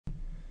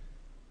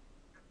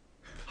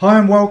Hi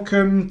and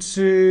welcome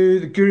to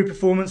the Guru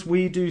Performance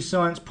We Do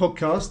Science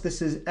podcast. This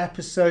is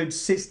episode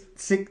six.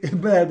 I've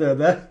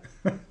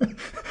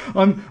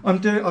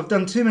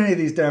done too many of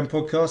these damn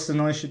podcasts,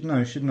 and I should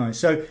know, shouldn't I?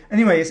 So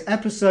anyway, it's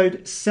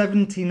episode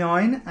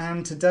 79,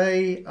 and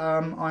today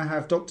I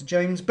have Dr.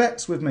 James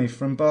Betts with me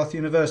from Bath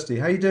University.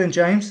 How you doing,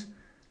 James?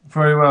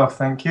 Very well,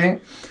 thank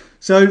you.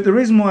 So the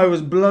reason why I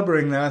was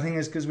blubbering there, I think,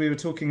 is because we were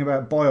talking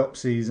about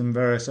biopsies and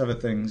various other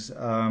things.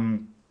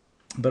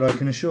 But I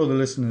can assure the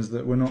listeners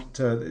that we're not.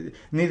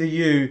 Neither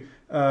you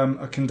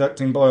are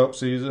conducting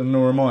biopsies, and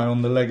nor am I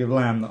on the leg of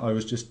lamb that I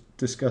was just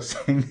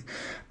discussing.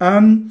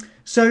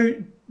 So,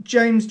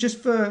 James,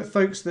 just for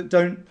folks that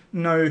don't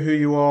know who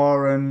you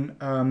are and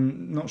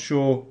not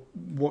sure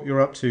what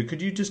you're up to,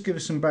 could you just give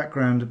us some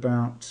background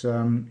about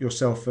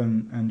yourself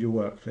and your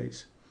work,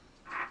 please?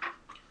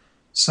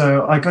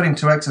 So I got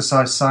into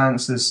exercise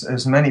science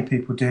as many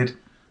people did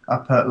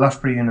up at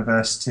Loughborough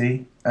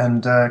University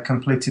and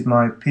completed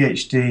my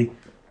PhD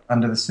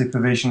under the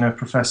supervision of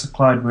Professor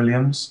Clyde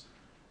Williams,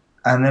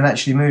 and then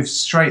actually moved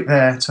straight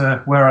there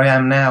to where I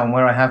am now and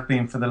where I have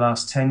been for the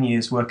last 10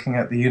 years, working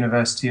at the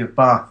University of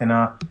Bath in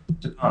our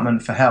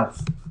Department for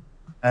Health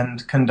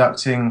and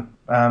conducting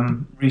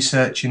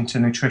research into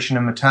nutrition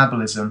and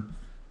metabolism.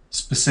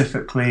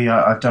 Specifically,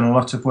 I've done a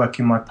lot of work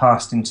in my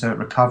past into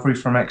recovery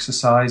from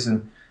exercise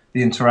and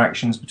the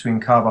interactions between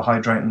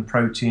carbohydrate and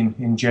protein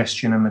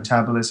ingestion and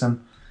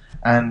metabolism,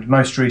 and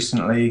most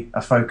recently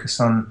a focus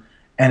on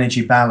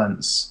energy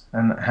balance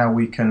and how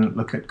we can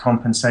look at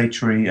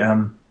compensatory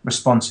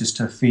responses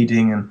to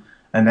feeding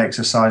and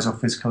exercise or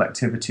physical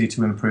activity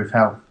to improve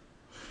health.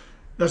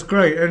 That's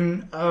great.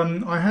 And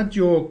I had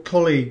your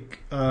colleague,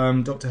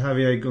 Dr.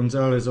 Javier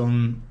Gonzalez,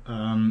 on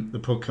the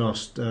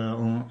podcast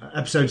on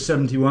episode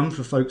 71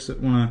 for folks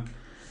that want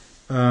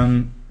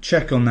to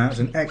check on that. It's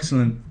an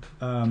excellent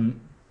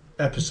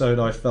episode,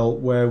 I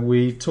felt, where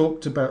we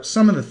talked about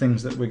some of the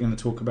things that we're going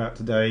to talk about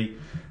today.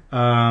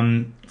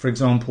 For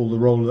example, the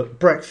role that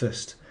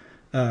breakfast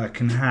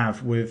can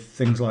have with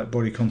things like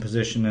body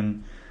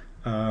composition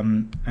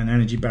and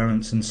energy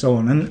balance and so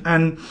on.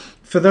 And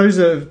for those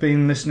that have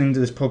been listening to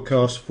this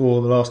podcast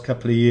for the last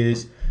couple of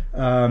years,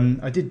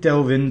 I did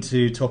delve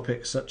into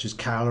topics such as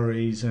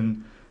calories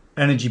and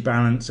energy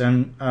balance,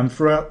 and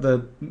throughout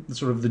the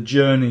sort of the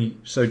journey,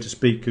 so to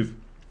speak, of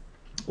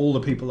all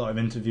the people that I've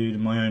interviewed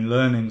and my own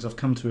learnings, I've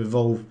come to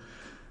evolve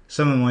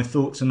some of my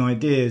thoughts and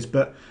ideas.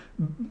 But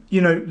you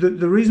know,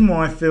 the reason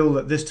why I feel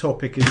that this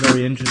topic is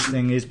very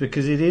interesting is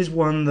because it is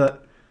one that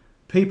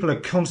people are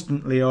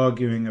constantly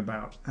arguing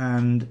about,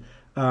 and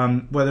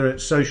whether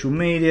it's social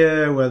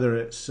media, whether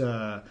it's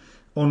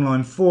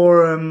online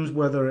forums,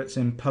 whether it's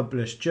in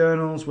published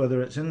journals,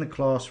 whether it's in the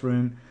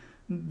classroom,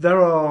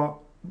 there are,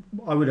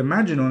 I would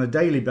imagine, on a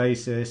daily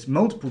basis,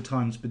 multiple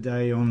times per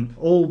day, on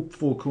all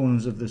four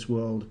corners of this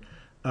world,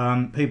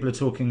 people are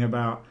talking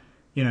about,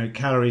 you know,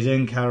 calories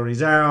in,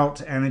 calories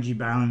out, energy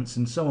balance,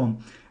 and so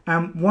on.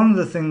 And one of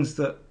the things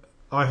that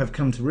I have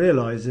come to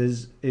realise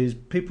is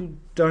people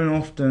don't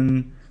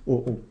often,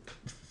 or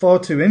far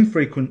too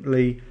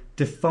infrequently,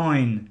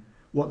 define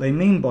what they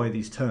mean by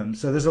these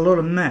terms. So there's a lot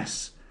of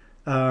mess.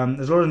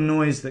 There's a lot of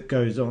noise that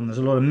goes on. There's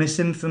a lot of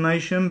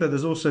misinformation, but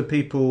there's also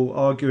people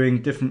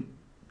arguing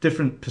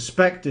different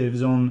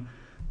perspectives on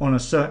a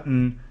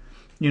certain,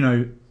 you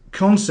know,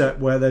 concept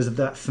where there's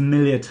that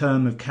familiar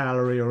term of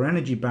calorie or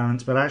energy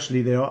balance, but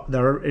actually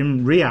they're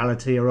in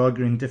reality are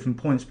arguing different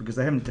points because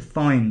they haven't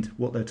defined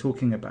what they're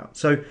talking about.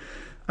 So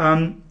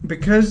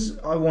because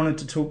I wanted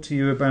to talk to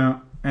you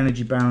about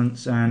energy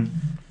balance and,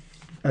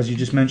 as you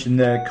just mentioned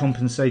there,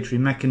 compensatory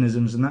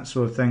mechanisms and that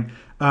sort of thing,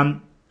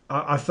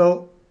 I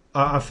feel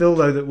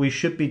though that we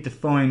should be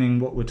defining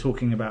what we're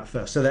talking about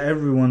first so that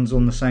everyone's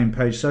on the same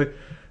page. So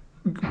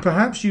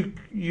perhaps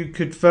you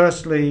could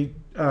firstly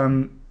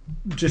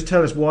just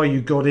tell us why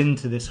you got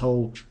into this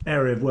whole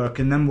area of work,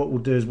 and then what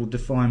we'll do is we'll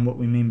define what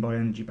we mean by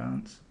energy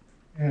balance.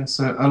 Yeah,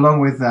 so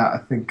along with that, I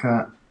think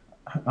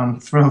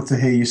I'm thrilled to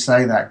hear you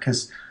say that,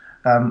 because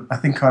I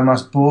think I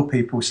must bore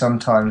people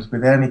sometimes.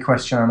 With any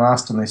question I'm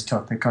asked on this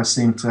topic, I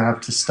seem to have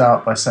to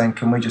start by saying,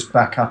 can we just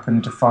back up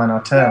and define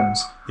our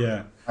terms?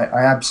 Yeah, I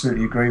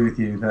absolutely agree with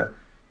you that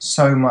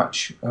so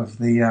much of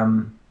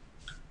the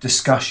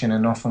discussion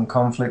and often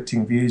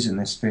conflicting views in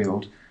this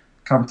field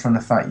come from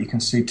the fact you can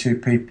see two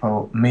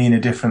people mean a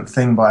different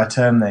thing by a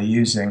term they're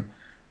using.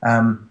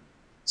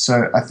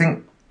 So I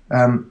think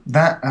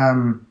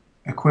that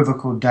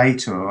equivocal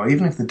data, or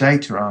even if the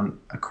data aren't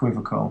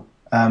equivocal,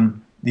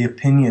 the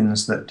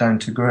opinions that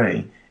don't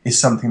agree is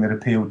something that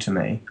appealed to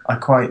me. I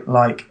quite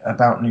like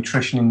about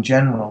nutrition in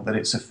general that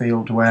it's a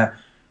field where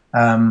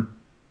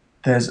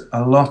there's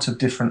a lot of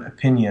different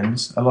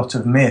opinions, a lot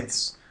of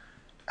myths,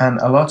 and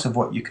a lot of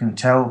what you can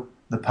tell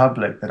the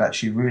public that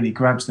actually really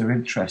grabs their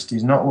interest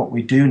is not what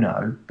we do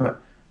know,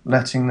 but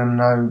letting them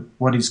know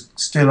what is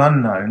still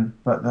unknown,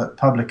 but that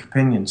public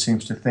opinion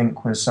seems to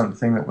think was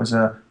something that was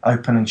a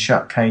open and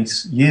shut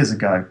case years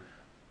ago.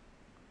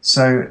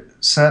 So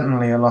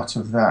certainly a lot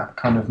of that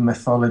kind of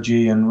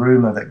mythology and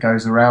rumour that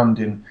goes around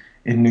in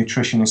in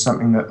nutrition is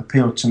something that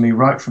appealed to me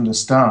right from the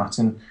start.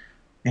 And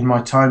in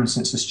my time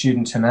since a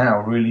student to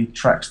now, really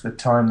tracks the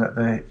time that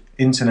the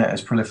internet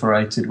has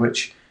proliferated,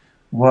 which,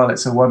 while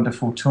it's a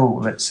wonderful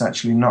tool, it's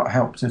actually not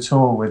helped at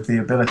all with the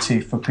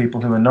ability for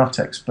people who are not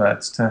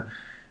experts to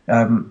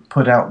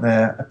put out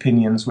their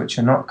opinions which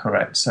are not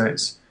correct. So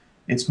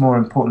it's more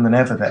important than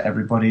ever that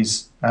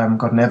everybody's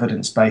got an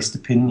evidence-based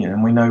opinion,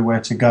 and we know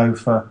where to go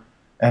for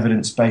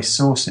evidence-based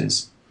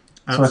sources.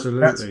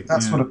 Absolutely. So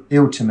that's what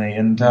appealed to me,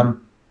 and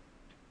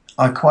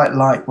I quite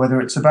like,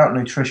 whether it's about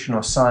nutrition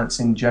or science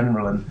in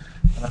general, and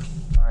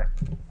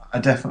I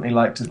definitely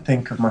like to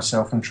think of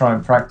myself and try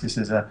and practice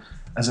as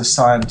a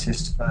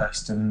scientist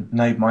first and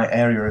name my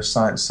area of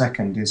science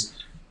second. Is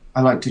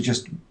I like to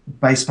just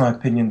base my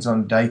opinions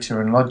on data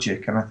and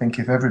logic, and I think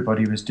if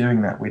everybody was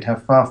doing that, we'd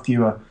have far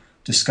fewer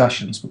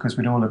discussions because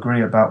we'd all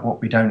agree about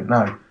what we don't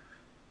know.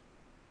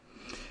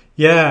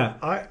 Yeah,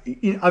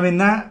 I mean,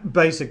 that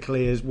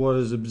basically is what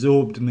has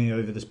absorbed me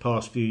over this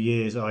past few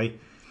years. I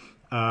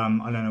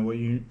don't know what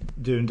you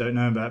do and don't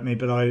know about me,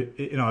 but I've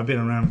been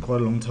around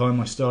quite a long time.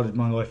 I started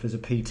my life as a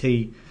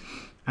PT,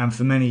 and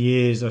for many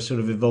years I sort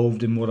of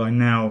evolved in what I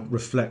now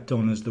reflect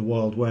on as the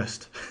Wild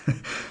West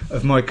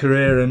of my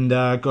career, and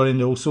got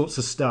into all sorts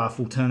of stuff,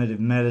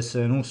 alternative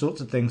medicine, all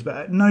sorts of things. But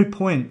at no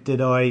point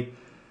did I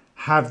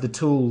have the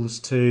tools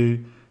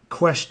to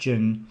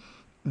question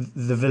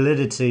the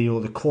validity or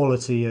the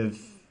quality of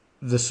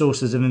the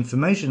sources of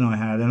information I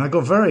had, and I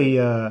got very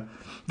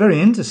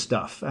into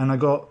stuff, and I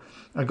got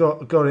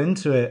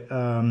into it,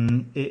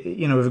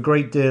 with a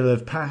great deal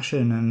of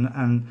passion,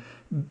 and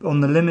on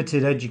the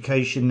limited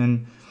education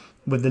and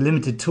with the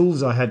limited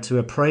tools I had to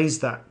appraise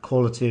that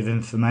quality of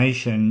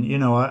information.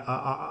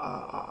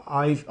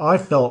 I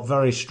felt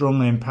very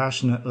strongly and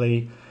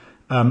passionately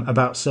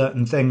about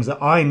certain things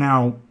that I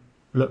now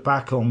look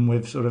back on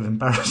with sort of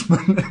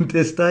embarrassment and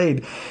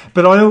disdain.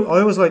 But I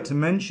always like to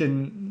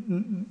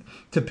mention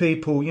to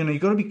people, you've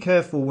got to be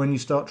careful when you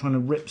start trying to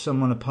rip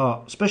someone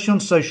apart, especially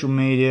on social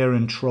media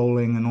and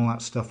trolling and all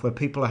that stuff, where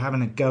people are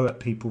having a go at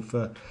people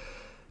for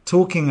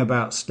talking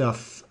about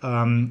stuff.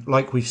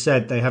 Like we've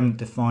said, they haven't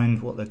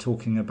defined what they're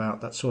talking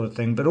about, that sort of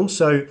thing. But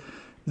also,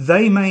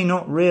 they may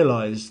not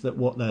realise that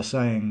what they're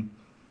saying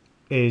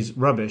is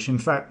rubbish. In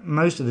fact,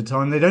 most of the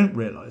time they don't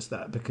realise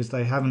that because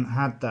they haven't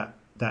had that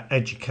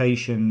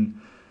education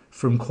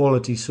from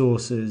quality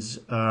sources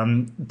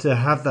to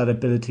have that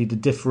ability to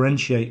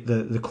differentiate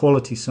the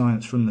quality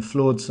science from the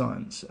flawed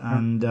science.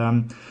 And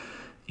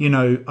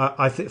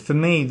I think for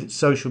me,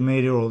 social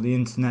media or the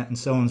internet and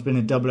so on has been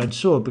a double-edged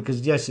sword,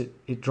 because yes,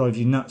 it drives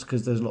you nuts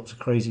because there's lots of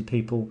crazy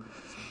people,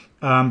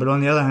 but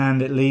on the other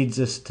hand, it leads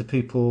us to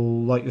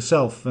people like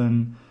yourself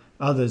and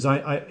others.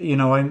 I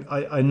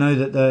know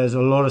that there's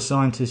a lot of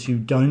scientists who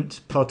don't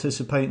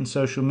participate in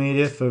social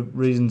media for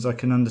reasons I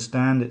can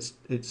understand.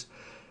 It's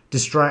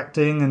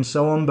distracting and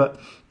so on, but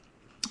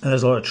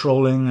there's a lot of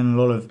trolling and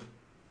a lot of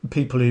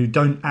people who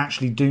don't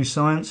actually do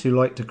science, who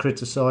like to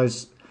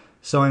criticize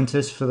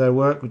scientists for their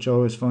work, which I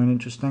always find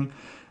interesting.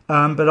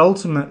 But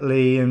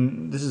ultimately,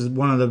 and this is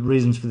one of the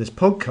reasons for this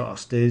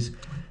podcast, is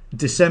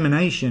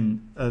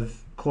dissemination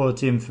of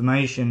quality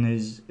information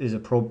is a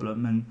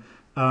problem.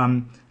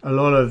 And a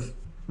lot of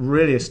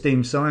really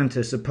esteemed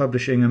scientists are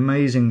publishing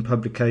amazing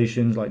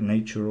publications like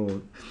Nature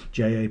or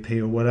JAP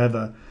or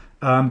whatever,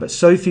 but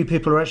so few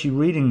people are actually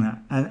reading that,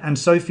 and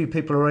so few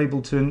people are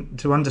able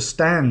to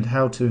understand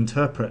how to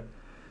interpret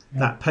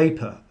that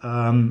paper.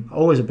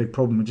 Always a big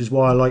problem, which is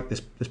why I like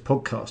this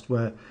podcast,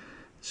 where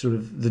sort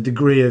of the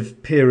degree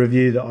of peer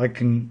review that I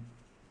can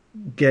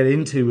get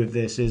into with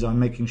this is I'm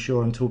making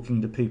sure I'm talking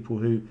to people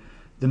who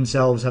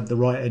themselves have the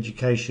right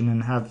education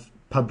and have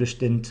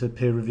published into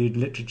peer-reviewed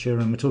literature,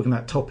 and we're talking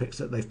about topics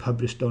that they've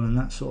published on and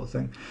that sort of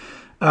thing.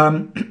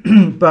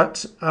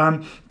 But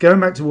going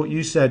back to what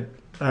you said,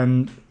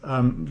 and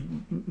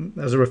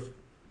as a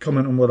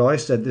comment on what I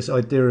said, this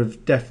idea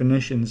of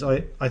definitions,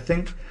 I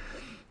think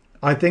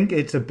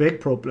it's a big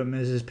problem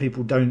is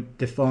people don't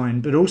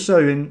define, but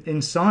also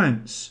in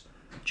science,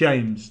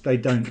 James, they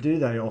don't, do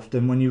they?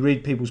 Often when you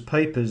read people's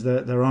papers,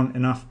 there aren't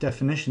enough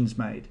definitions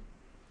made.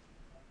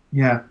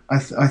 Yeah,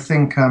 I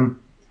think, and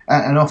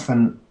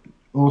often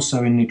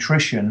also in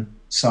nutrition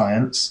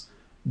science,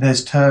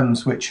 there's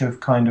terms which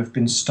have kind of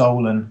been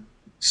stolen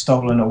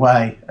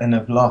away and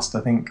have lost.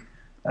 I think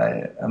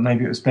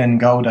maybe it was Ben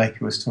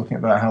Goldacre was talking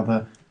about how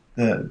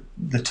the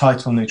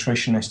title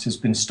nutritionist has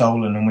been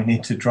stolen and we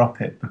need to drop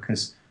it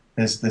because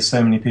there's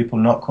so many people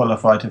not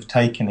qualified have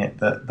taken it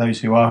that those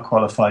who are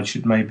qualified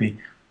should maybe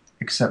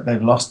accept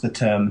they've lost the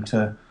term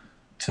to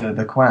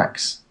the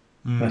quacks.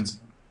 But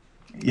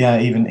yeah,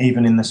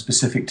 even in the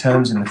specific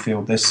terms in the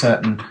field, there's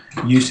certain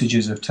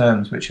usages of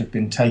terms which have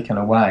been taken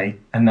away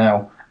and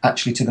now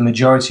actually to the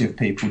majority of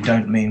people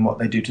don't mean what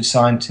they do to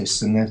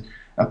scientists. And there's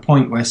a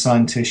point where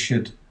scientists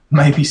should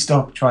maybe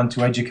stop trying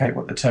to educate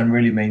what the term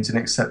really means and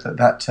accept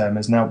that term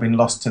has now been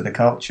lost to the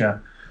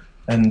culture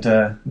and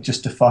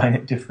just define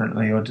it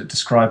differently or to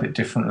describe it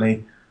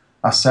differently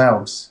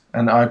ourselves.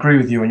 And I agree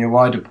with you on your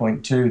wider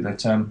point too,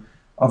 that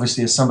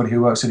obviously as somebody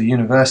who works at a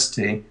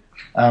university,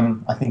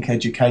 I think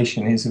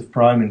education is of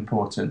prime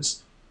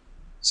importance.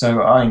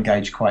 So I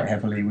engage quite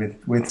heavily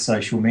with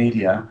social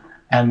media,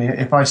 and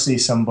if I see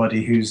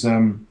somebody who's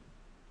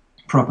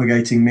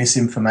propagating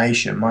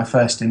misinformation, my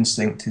first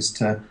instinct is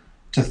to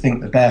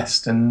think the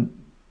best and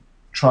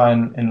try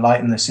and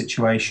enlighten the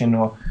situation,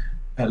 or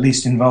at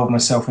least involve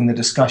myself in the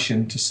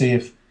discussion to see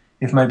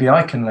if maybe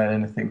I can learn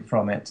anything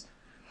from it.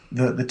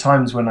 The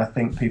times when I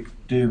think people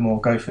do more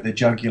go for the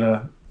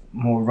jugular,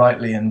 more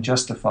rightly and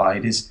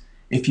justified, is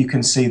if you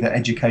can see that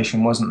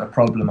education wasn't the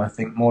problem. I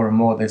think more and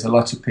more there's a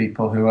lot of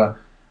people who are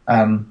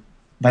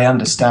they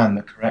understand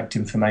the correct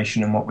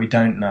information and what we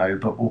don't know,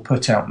 but will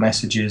put out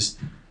messages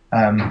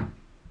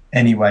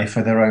anyway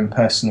for their own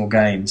personal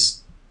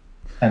gains.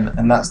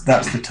 And that's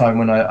the time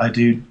when I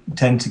do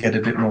tend to get a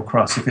bit more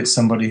cross if it's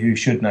somebody who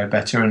should know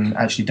better and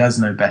actually does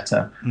know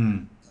better,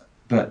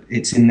 but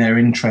it's in their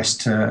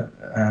interest to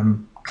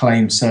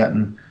claim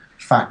certain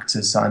facts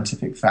as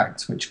scientific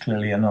facts, which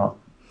clearly are not.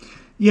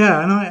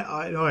 Yeah, and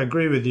I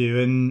agree with you,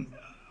 and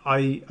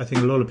I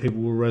think a lot of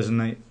people will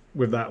resonate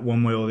with that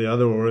one way or the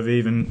other, or have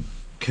even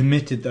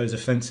committed those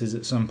offences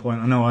at some point.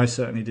 I know I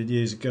certainly did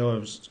years ago. I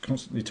was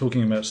constantly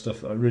talking about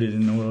stuff that I really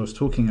didn't know what I was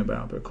talking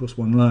about, but of course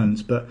one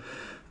learns. But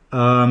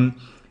I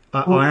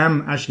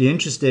am actually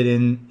interested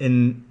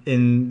in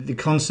the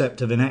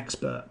concept of an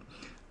expert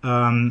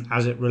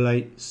as it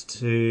relates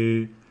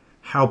to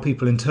how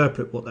people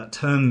interpret what that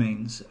term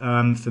means.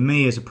 For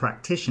me as a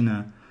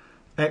practitioner,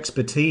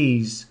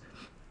 expertise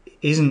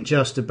isn't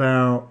just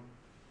about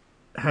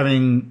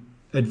having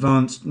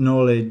advanced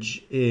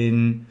knowledge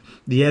in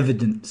the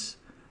evidence,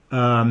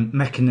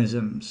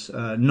 mechanisms,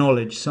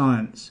 knowledge,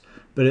 science,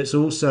 but it's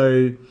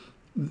also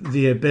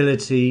the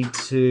ability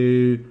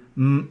to,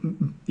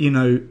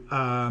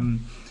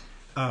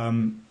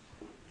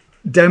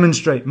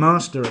 demonstrate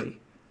mastery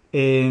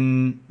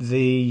in the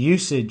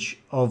usage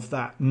of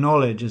that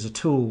knowledge as a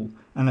tool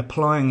and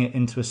applying it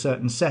into a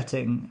certain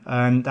setting.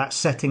 And that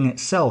setting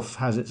itself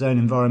has its own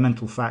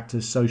environmental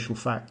factors, social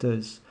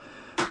factors,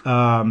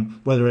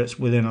 whether it's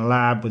within a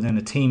lab, within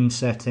a team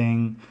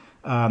setting.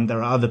 There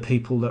are other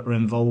people that are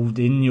involved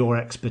in your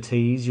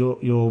expertise.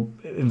 You're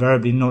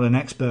invariably not an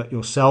expert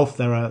yourself.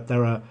 There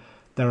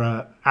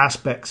are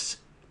aspects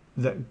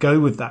that go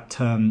with that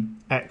term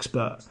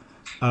expert.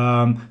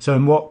 So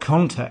in what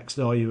context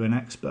are you an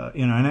expert?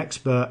 An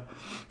expert,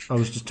 I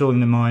was just talking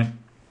to my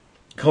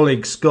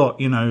colleague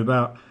Scott,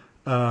 about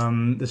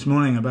this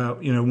morning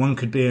about, one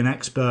could be an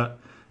expert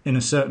in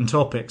a certain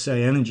topic,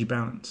 say energy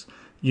balance.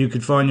 You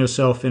could find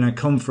yourself in a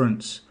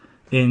conference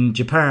in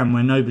Japan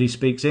where nobody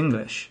speaks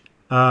English.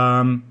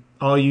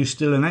 Are you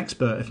still an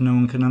expert if no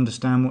one can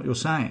understand what you're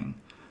saying?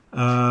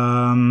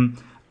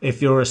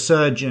 If you're a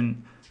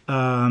surgeon,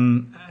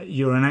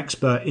 you're an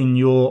expert in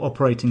your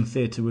operating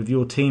theatre with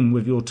your team,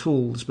 with your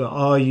tools, but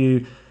are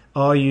you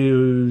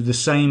the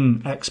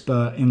same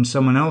expert in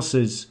someone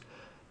else's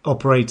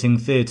operating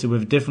theatre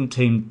with a different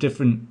team,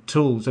 different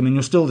tools? I mean,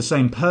 you're still the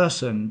same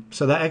person,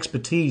 so that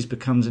expertise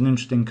becomes an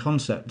interesting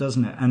concept,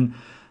 doesn't it? And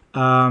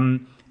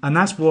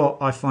that's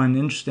what I find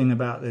interesting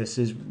about this,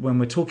 is when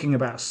we're talking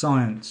about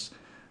science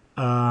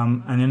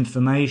and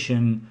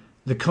information,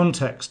 the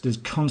context is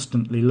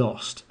constantly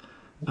lost.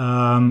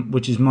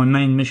 Which is my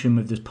main mission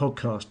with this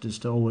podcast, is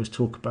to always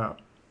talk about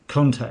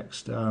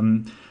context.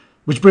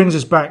 Which brings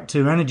us back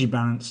to energy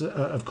balance,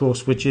 of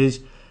course, which is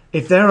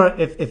if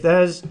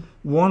there's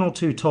one or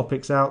two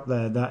topics out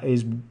there that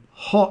is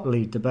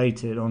hotly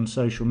debated on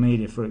social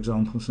media, for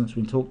example, since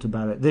we talked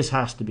about it, this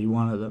has to be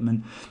one of them.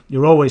 And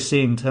you're always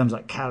seeing terms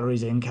like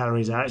calories in,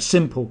 calories out. It's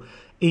simple: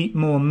 eat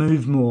more,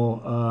 move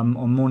more,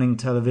 on morning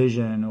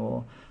television,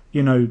 or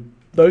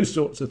those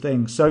sorts of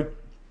things. So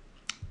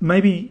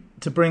maybe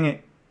to bring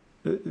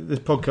this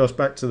podcast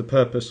back to the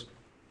purpose,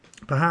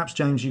 perhaps,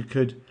 James, you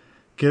could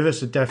give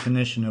us a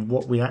definition of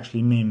what we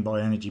actually mean by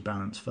energy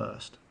balance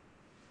first.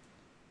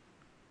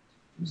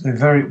 So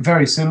very,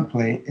 very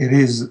simply, it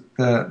is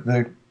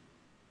the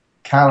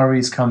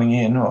calories coming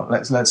in, or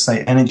let's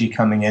say energy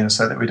coming in,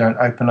 so that we don't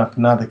open up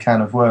another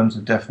can of worms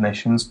of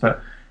definitions,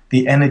 but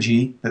the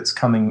energy that's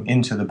coming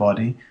into the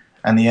body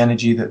and the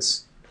energy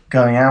that's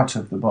going out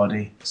of the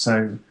body.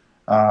 So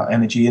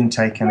energy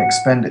intake and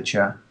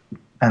expenditure,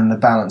 and the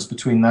balance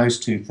between those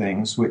two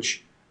things,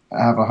 which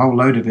have a whole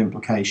load of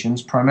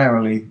implications.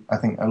 Primarily, I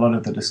think a lot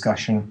of the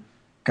discussion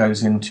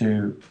goes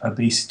into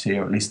obesity,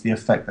 or at least the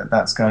effect that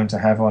that's going to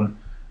have on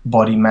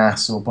body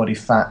mass or body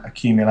fat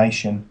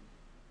accumulation,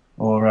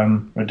 or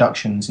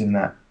reductions in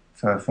that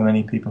for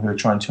many people who are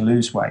trying to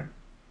lose weight.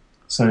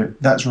 So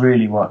that's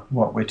really what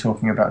we're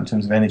talking about in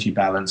terms of energy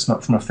balance,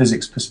 not from a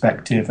physics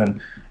perspective and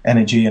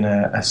energy in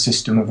a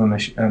system of a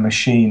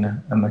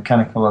machine, a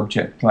mechanical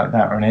object like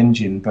that, or an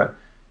engine, but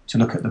to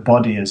look at the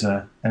body as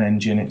an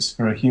engine. It's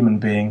for a human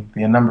being,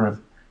 the number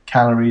of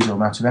calories or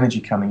amount of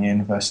energy coming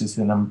in versus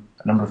the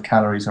number of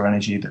calories or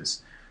energy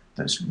that's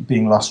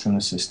being lost from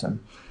the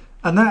system.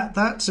 And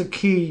that's a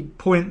key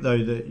point,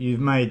 though, that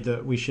you've made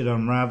that we should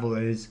unravel,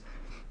 is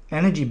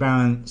energy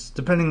balance,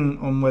 depending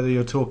on whether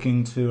you're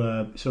talking to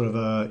a sort of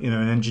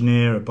an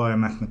engineer, a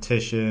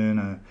biomathematician,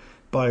 a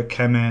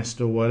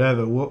biochemist or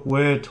whatever. What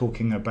we're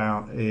talking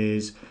about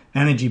is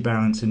energy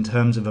balance in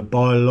terms of a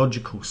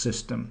biological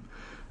system.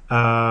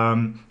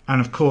 And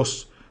of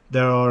course,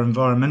 there are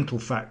environmental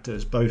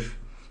factors, both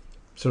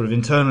sort of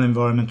internal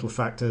environmental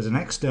factors and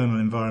external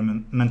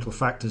environmental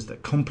factors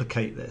that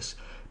complicate this.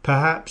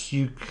 Perhaps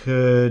you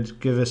could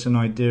give us an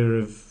idea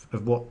of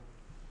what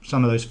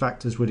some of those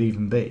factors would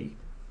even be.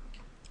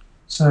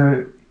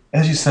 So,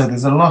 as you said,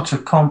 there's a lot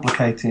of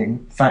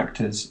complicating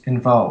factors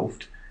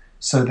involved.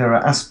 So there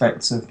are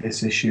aspects of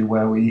this issue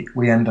where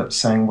we end up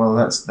saying, well,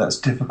 that's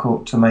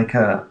difficult to make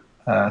a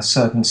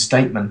certain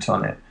statement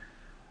on it.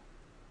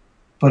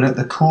 But at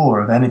the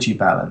core of energy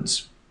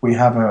balance, we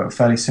have a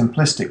fairly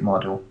simplistic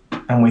model,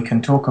 and we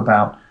can talk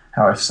about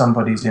how if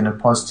somebody's in a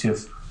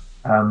positive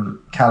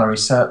calorie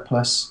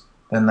surplus,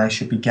 then they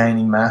should be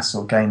gaining mass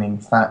or gaining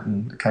fat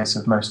in the case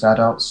of most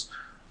adults.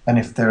 And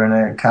if they're in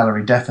a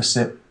calorie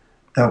deficit,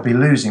 they'll be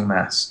losing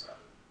mass.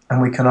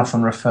 And we can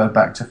often refer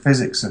back to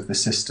physics of the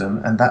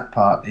system, and that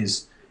part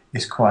is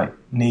quite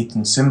neat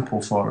and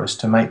simple for us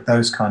to make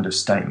those kind of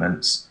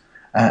statements.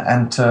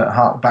 And to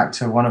hark back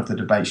to one of the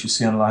debates you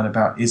see online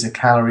about, is a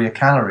calorie a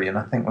calorie? And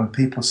I think when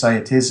people say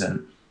it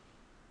isn't,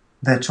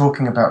 they're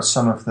talking about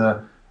some of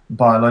the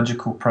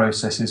biological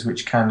processes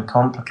which can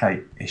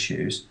complicate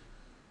issues.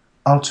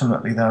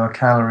 Ultimately, though, a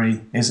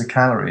calorie is a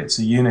calorie. It's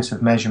a unit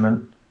of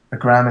measurement. A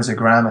gram is a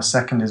gram, a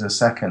second is a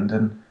second,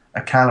 and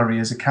a calorie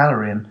is a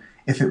calorie. And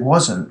if it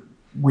wasn't,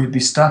 we'd be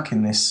stuck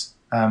in this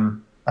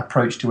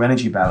approach to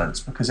energy balance,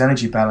 because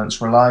energy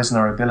balance relies on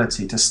our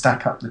ability to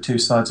stack up the two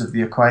sides of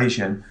the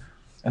equation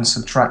and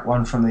subtract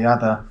one from the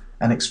other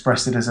and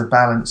express it as a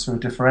balance or a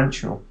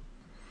differential.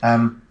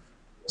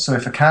 So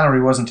if a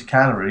calorie wasn't a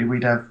calorie,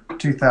 we'd have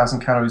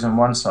 2,000 calories on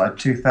one side,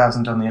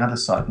 2,000 on the other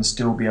side, and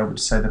still be able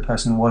to say the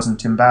person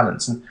wasn't in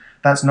balance. And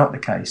that's not the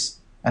case.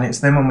 And it's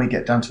then when we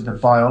get down to the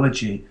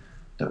biology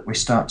that we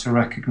start to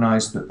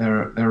recognize that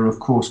there are of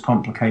course,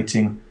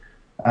 complicating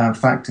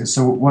factors.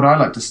 So what I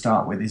like to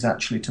start with is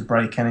actually to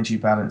break energy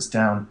balance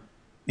down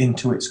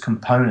into its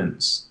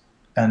components.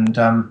 And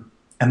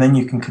then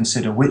you can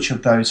consider which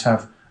of those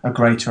have a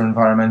greater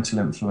environmental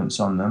influence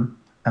on them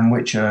and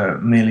which are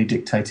merely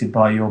dictated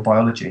by your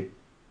biology.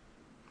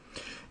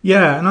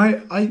 Yeah, and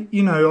I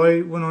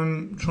when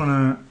I'm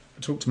trying to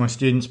talk to my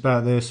students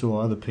about this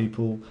or other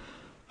people,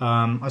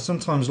 I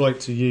sometimes like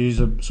to use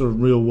a sort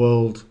of real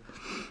world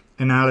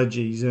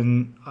analogies,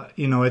 and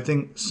I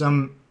think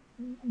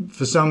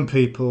for some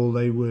people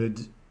they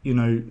would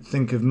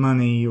think of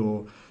money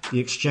or the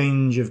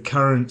exchange of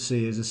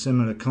currency as a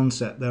similar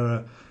concept. There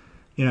are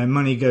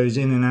money goes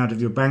in and out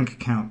of your bank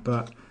account,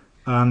 but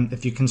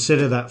if you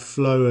consider that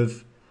flow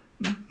of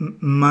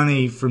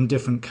money from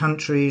different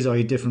countries,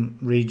 i.e. different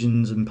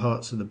regions and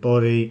parts of the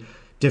body,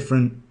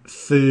 different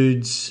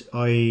foods,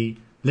 i.e.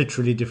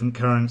 literally different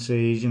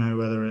currencies,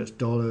 whether it's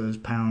dollars,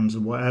 pounds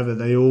or whatever,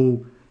 they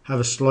all have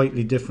a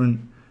slightly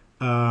different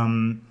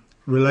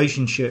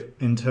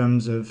relationship in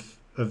terms of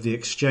the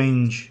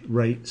exchange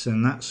rates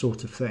and that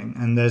sort of thing.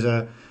 And there's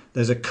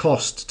a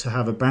cost to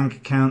have a bank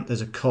account,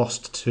 there's a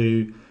cost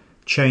to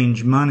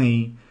change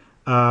money.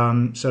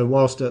 So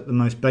whilst at the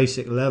most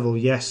basic level,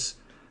 yes,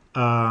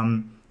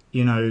 the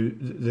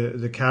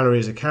calorie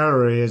is a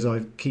calorie, as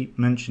I keep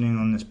mentioning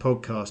on this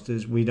podcast,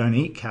 is we don't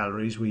eat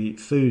calories, we eat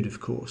food, of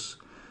course.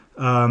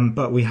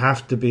 But we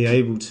have to be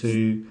able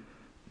to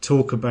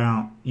talk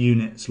about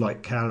units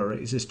like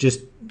calories. It's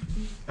just,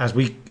 as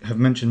we have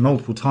mentioned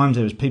multiple times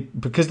here, is people,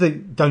 because they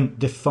don't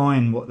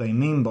define what they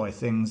mean by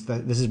things,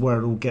 that this is where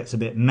it all gets a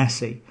bit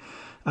messy.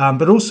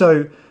 But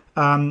also,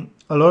 a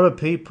lot of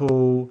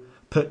people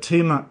put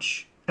too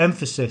much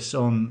emphasis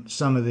on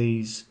some of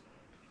these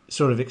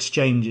sort of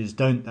exchanges,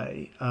 don't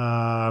they?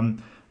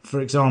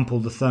 For example,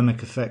 the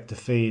thermic effect of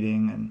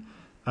feeding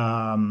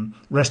and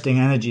resting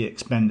energy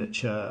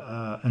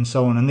expenditure and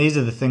so on. And these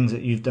are the things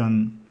that you've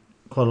done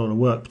quite a lot of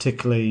work,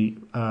 particularly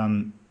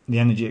the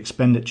energy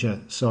expenditure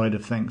side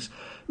of things.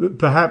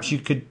 Perhaps you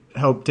could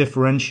help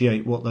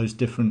differentiate what those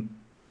different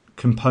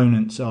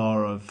components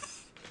are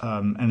of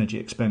energy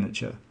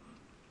expenditure.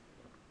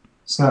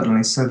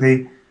 Certainly. So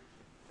the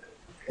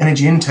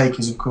energy intake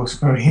is, of course,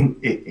 very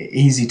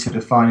easy to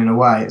define in a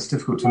way. It's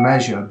difficult to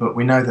measure, but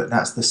we know that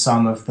that's the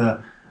sum of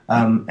the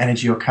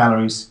energy or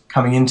calories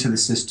coming into the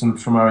system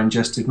from our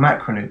ingested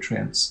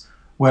macronutrients.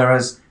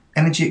 Whereas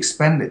energy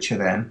expenditure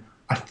then,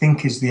 I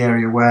think, is the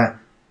area where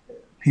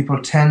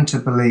people tend to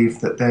believe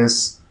that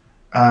there's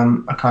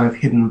a kind of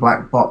hidden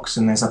black box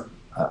and there's a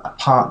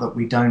part that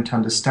we don't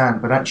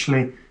understand. But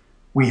actually,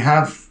 we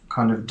have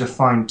kind of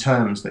defined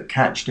terms that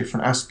catch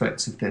different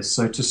aspects of this.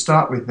 So to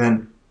start with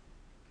then,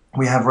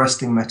 we have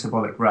resting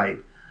metabolic rate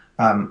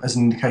as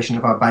an indication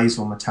of our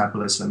basal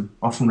metabolism,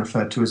 often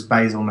referred to as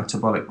basal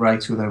metabolic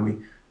rate, although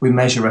we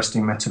measure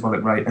resting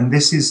metabolic rate. And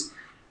this is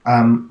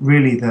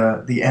really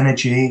the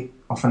energy,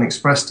 often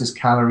expressed as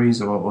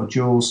calories or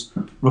joules,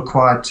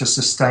 required to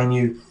sustain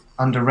you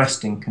under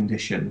resting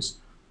conditions.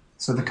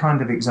 So the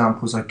kind of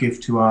examples I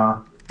give to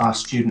our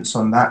students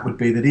on that would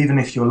be that even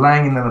if you're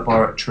laying in the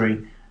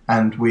laboratory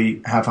and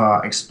we have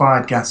our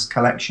expired gas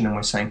collection and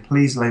we're saying,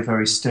 please lay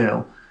very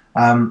still,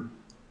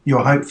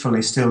 you're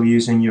hopefully still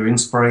using your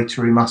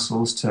inspiratory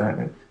muscles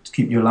to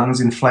keep your lungs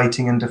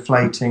inflating and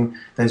deflating.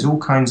 There's all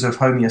kinds of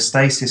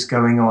homeostasis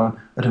going on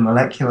at a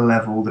molecular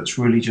level that's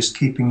really just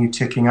keeping you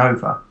ticking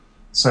over.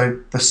 So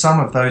the sum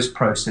of those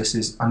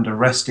processes under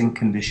resting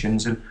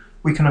conditions, and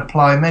we can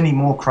apply many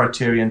more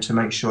criterion to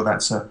make sure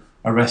that's a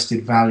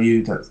rested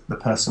value, that the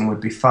person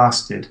would be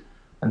fasted,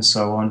 and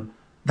so on.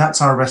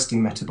 That's our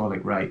resting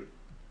metabolic rate.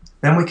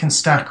 Then we can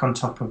stack on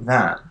top of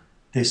that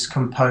this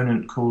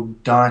component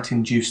called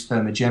diet-induced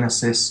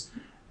thermogenesis.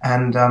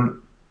 And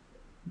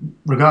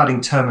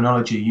regarding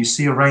terminology, you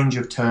see a range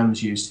of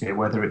terms used here,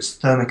 whether it's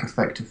thermic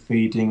effect of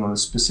feeding or the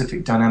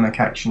specific dynamic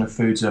action of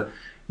foods are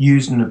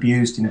used and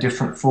abused in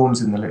different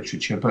forms in the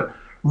literature. But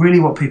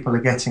really what people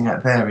are getting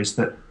at there is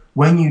that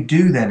when you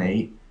do then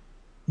eat,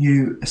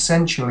 you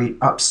essentially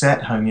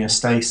upset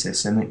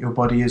homeostasis, and that your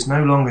body is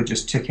no longer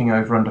just ticking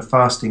over under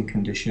fasting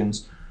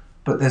conditions,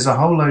 but there's a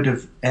whole load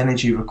of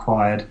energy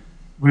required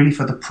really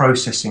for the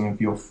processing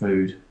of your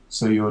food.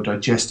 So you're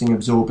digesting,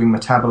 absorbing,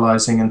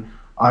 metabolizing, and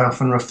I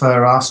often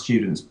refer our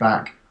students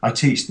back. I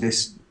teach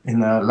this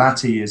in the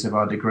latter years of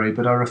our degree,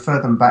 but I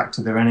refer them back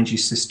to their energy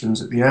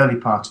systems at the early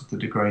part of the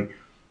degree.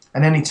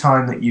 And any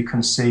time that you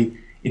can see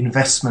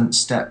investment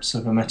steps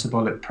of a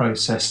metabolic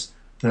process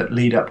that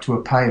lead up to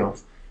a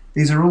payoff,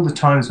 these are all the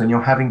times when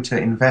you're having to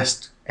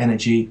invest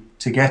energy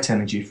to get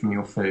energy from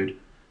your food.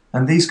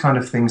 And these kind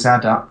of things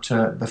add up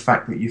to the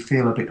fact that you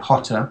feel a bit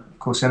hotter. Of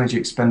course, energy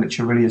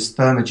expenditure really is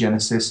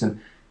thermogenesis,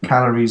 and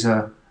calories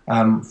are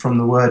from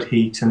the word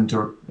heat and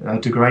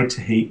degrade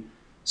to heat.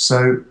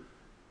 So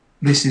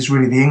this is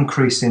really the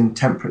increase in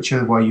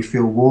temperature where you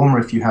feel warmer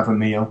if you have a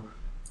meal,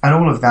 and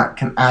all of that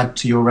can add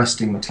to your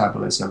resting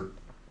metabolism.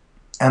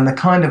 And the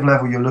kind of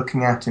level you're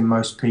looking at in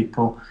most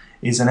people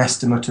is an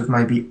estimate of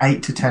maybe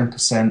 8 to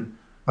 10%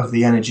 of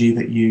the energy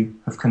that you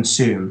have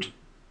consumed.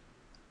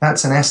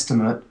 That's an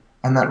estimate,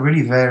 and that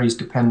really varies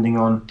depending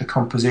on the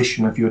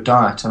composition of your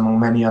diet, among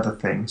many other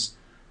things.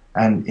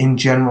 And in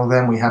general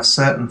then, we have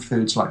certain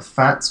foods like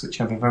fats, which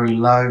have a very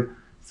low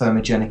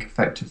thermogenic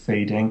effect of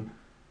feeding,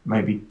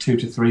 maybe 2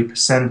 to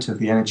 3% of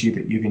the energy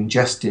that you've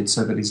ingested,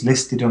 so that is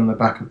listed on the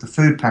back of the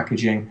food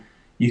packaging.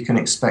 You can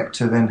expect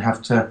to then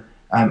have to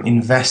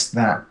invest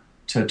that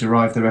to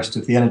derive the rest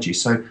of the energy.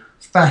 So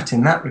fat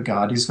in that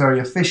regard is very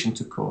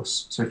efficient, of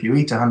course. So if you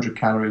eat 100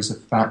 calories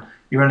of fat,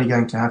 you're only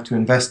going to have to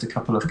invest a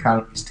couple of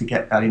calories to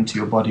get that into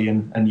your body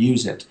and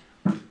use it.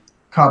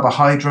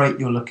 Carbohydrate,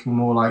 you're looking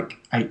more like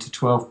 8 to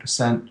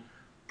 12%.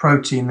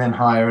 Protein then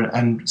higher,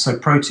 and so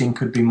protein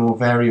could be more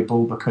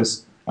variable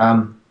because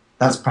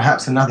that's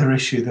perhaps another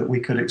issue that we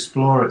could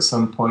explore at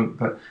some point.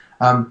 But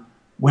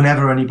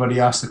whenever anybody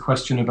asks a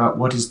question about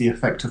what is the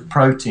effect of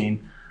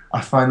protein, I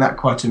find that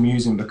quite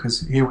amusing,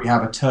 because here we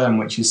have a term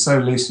which is so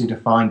loosely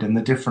defined, and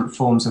the different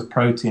forms of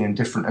protein and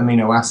different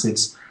amino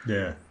acids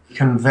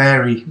can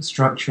vary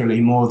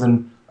structurally more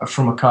than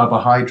from a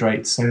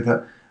carbohydrate, so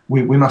that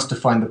we must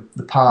define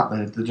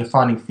the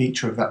defining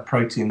feature of that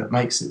protein that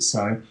makes it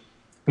so.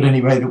 But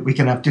anyway, that we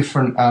can have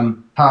different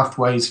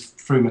pathways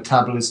through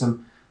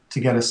metabolism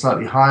to get a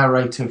slightly higher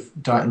rate of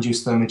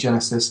diet-induced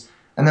thermogenesis.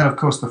 And then, of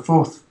course, the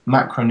fourth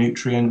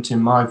macronutrient,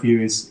 in my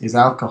view, is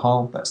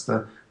alcohol. That's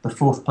the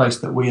fourth place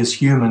that we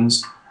as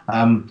humans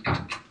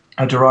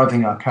are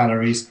deriving our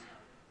calories.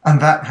 And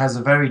that has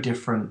a very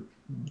different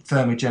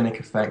thermogenic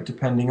effect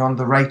depending on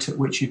the rate at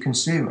which you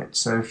consume it.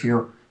 So if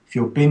you're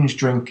binge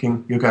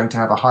drinking, you're going to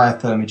have a higher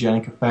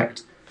thermogenic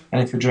effect.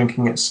 And if you're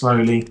drinking it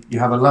slowly, you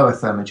have a lower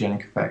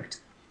thermogenic effect.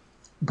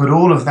 But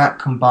all of that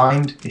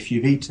combined, if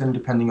you've eaten,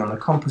 depending on the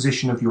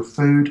composition of your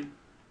food,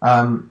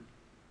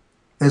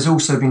 there's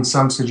also been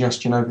some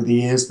suggestion over the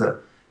years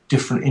that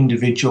different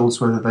individuals,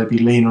 whether they be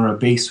lean or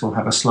obese, will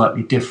have a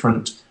slightly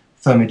different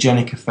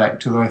thermogenic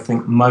effect, although I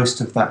think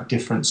most of that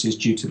difference is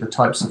due to the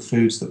types of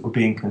foods that were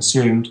being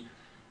consumed.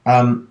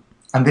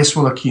 And this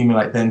will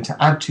accumulate then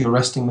to add to your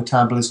resting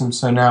metabolism.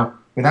 So now,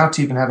 without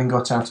even having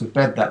got out of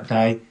bed that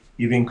day,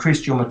 you've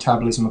increased your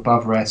metabolism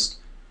above rest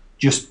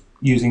just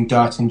using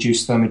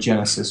diet-induced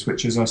thermogenesis,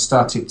 which, as I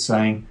started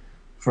saying,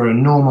 for a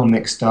normal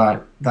mixed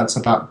diet, that's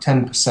about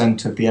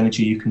 10% of the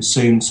energy you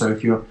consume. So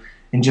if you're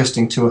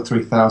ingesting 2,000 or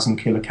 3,000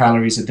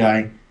 kilocalories a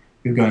day,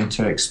 you're going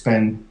to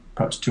expend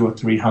perhaps 200 or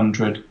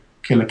 300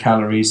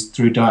 kilocalories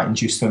through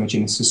diet-induced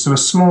thermogenesis. So a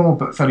small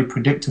but fairly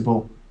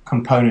predictable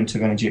component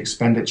of energy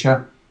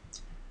expenditure.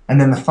 And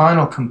then the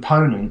final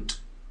component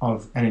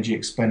of energy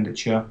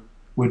expenditure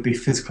would be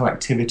physical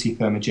activity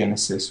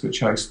thermogenesis,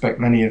 which I expect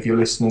many of your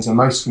listeners are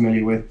most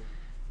familiar with.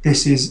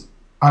 This is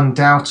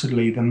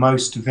undoubtedly the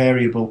most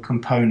variable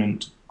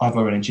component of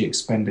our energy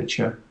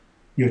expenditure.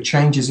 Your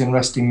changes in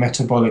resting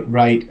metabolic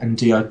rate and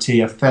DIT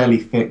are fairly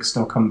fixed.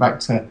 I'll come back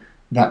to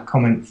that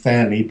comment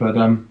fairly, but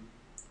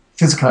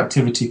physical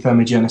activity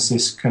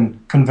thermogenesis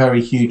can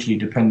vary hugely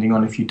depending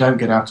on if you don't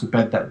get out of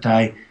bed that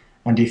day,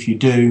 and if you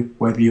do,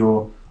 whether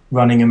you're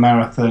running a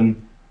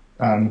marathon,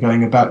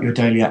 going about your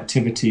daily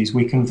activities.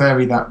 We can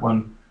vary that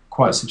one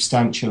quite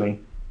substantially.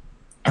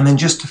 And then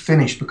just to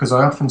finish, because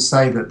I often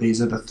say that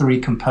these are the three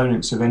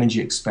components of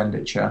energy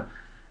expenditure,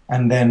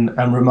 and then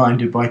I'm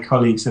reminded by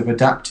colleagues of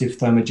adaptive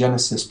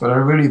thermogenesis, but I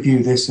really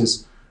view this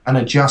as an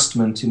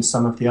adjustment in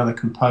some of the other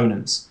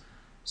components.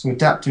 So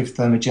adaptive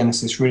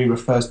thermogenesis really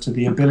refers to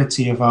the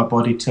ability of our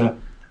body to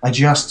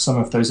adjust some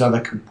of those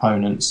other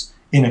components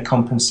in a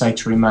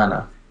compensatory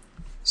manner.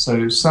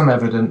 So some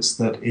evidence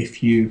that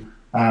if you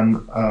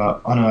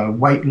are on a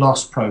weight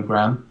loss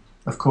program,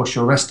 of course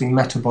your resting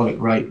metabolic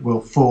rate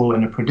will fall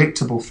in a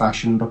predictable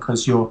fashion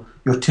because your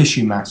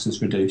tissue mass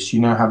is reduced. You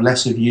now have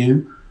less of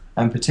you,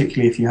 and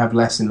particularly if you have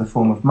less in the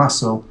form of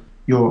muscle,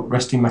 your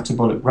resting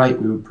metabolic rate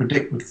we would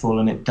predict would fall,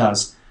 and it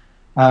does.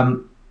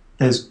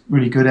 There's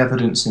really good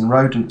evidence in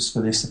rodents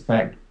for this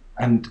effect,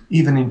 and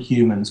even in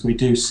humans we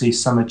do see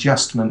some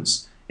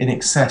adjustments in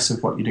excess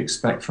of what you'd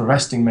expect for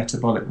resting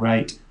metabolic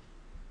rate,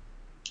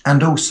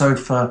 and also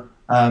for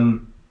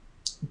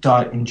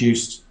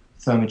diet-induced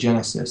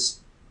thermogenesis.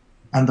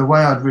 And the way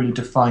I'd really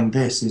define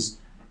this is,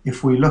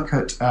 if we look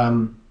at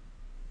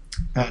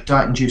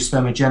diet-induced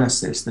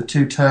thermogenesis, the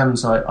two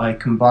terms I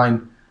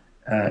combine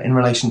in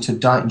relation to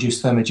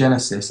diet-induced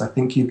thermogenesis, I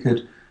think you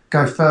could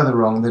go further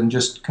wrong than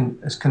just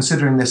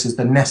considering this as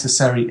the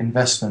necessary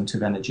investment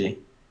of energy.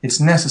 It's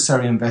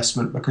necessary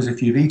investment because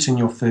if you've eaten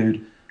your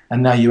food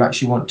and now you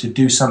actually want to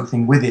do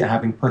something with it,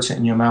 having put it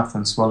in your mouth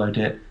and swallowed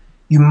it,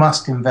 you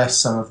must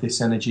invest some of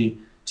this energy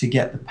to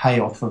get the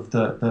payoff of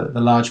the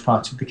large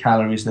part of the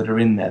calories that are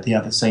in there, the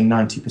other, say,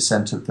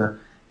 90% of the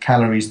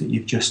calories that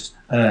you've just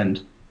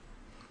earned.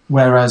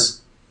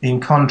 Whereas, in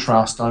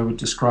contrast, I would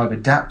describe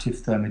adaptive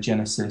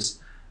thermogenesis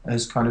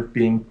as kind of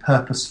being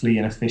purposefully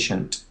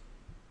inefficient,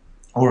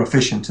 or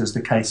efficient as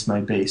the case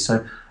may be.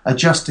 So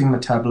adjusting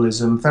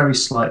metabolism very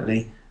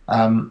slightly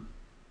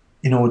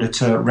in order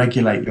to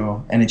regulate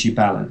your energy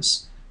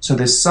balance. So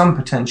there's some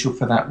potential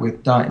for that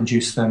with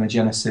diet-induced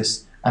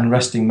thermogenesis and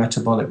resting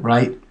metabolic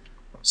rate.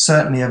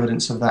 Certainly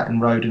evidence of that in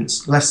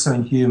rodents, less so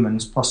in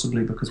humans,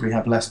 possibly because we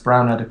have less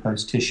brown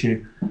adipose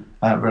tissue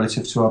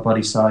relative to our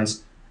body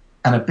size.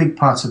 And a big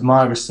part of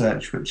my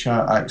research, which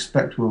I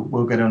expect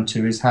we'll get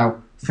onto, is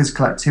how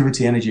physical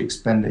activity energy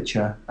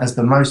expenditure, as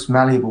the most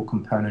malleable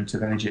component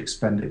of energy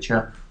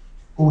expenditure,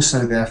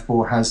 also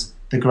therefore has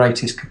the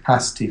greatest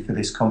capacity for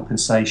this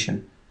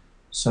compensation.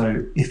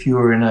 So if you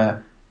were in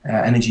a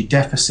energy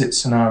deficit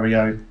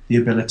scenario, the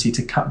ability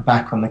to cut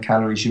back on the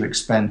calories you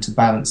expend to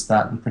balance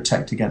that and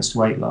protect against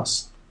weight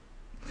loss.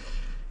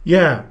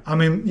 Yeah, I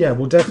mean, yeah,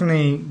 we'll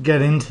definitely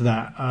get into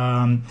that.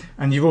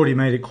 And you've already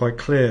made it quite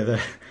clear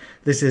that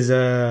this is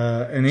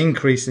an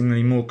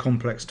increasingly more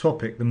complex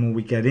topic the more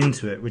we get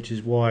into it, which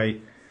is why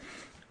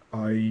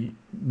I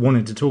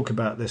wanted to talk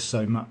about this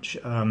so much,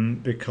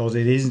 because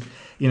it is,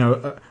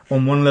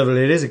 on one level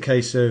it is a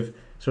case of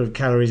sort of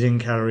calories in,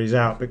 calories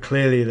out, but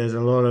clearly there's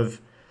a lot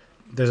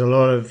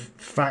of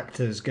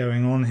factors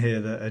going on here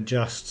that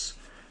adjusts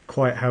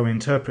quite how we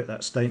interpret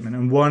that statement.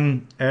 And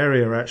one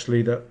area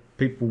actually that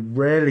people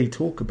rarely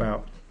talk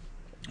about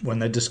when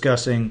they're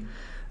discussing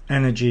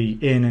energy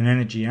in and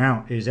energy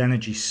out is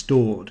energy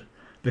stored,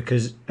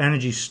 because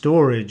energy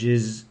storage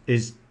is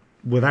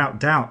without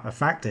doubt a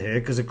factor here,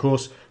 because of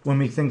course when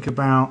we think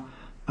about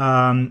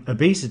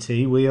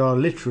obesity, we are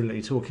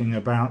literally talking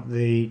about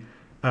the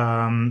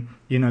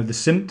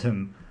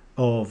symptom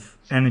of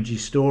energy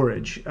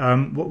storage.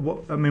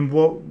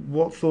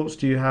 What thoughts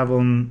do you have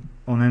on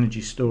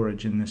energy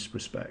storage in this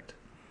respect?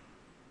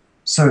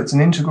 So it's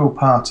an integral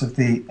part of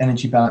the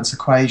energy balance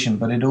equation,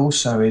 but it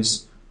also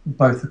is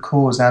both a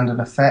cause and an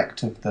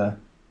effect of the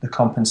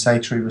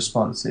compensatory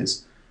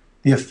responses.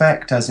 The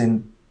effect, as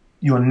in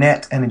your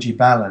net energy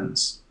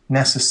balance,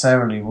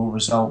 necessarily will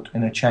result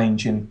in a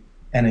change in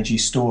energy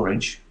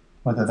storage,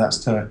 whether that's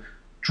to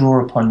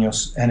draw upon your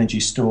energy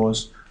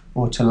stores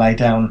or to lay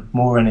down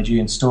more energy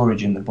in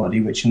storage in the body,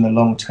 which in the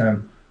long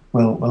term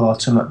will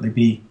ultimately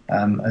be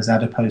as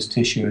adipose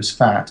tissue as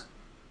fat.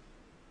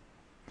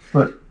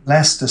 But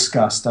less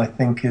discussed, I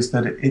think, is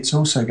that it's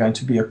also going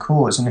to be a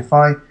cause. And if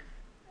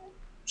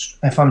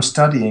I'm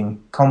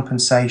studying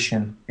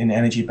compensation in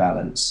energy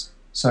balance,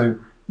 so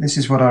this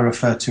is what I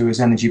refer to as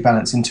energy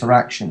balance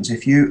interactions.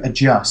 If you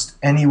adjust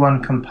any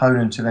one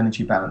component of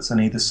energy balance on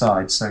either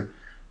side, so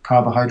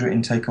carbohydrate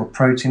intake or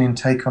protein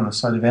intake on the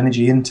side of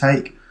energy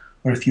intake,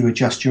 or if you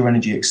adjust your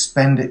energy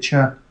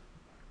expenditure,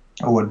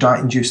 or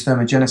diet-induced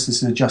thermogenesis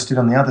is adjusted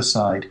on the other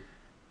side,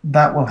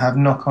 that will have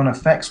knock-on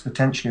effects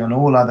potentially on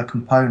all other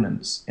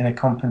components in a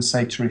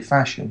compensatory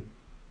fashion.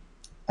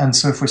 And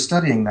so if we're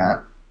studying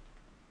that,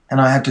 and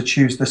I had to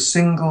choose the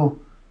single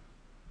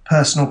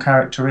personal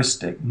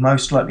characteristic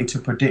most likely to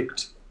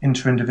predict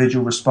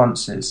inter-individual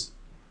responses,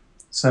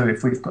 so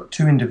if we've got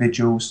two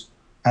individuals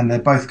and they're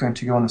both going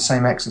to go on the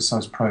same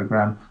exercise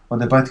program, or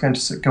they're both going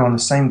to go on the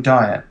same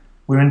diet,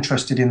 we're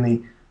interested in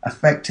the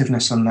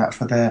effectiveness on that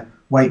for their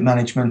weight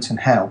management and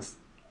health.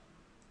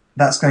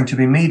 That's going to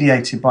be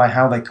mediated by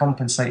how they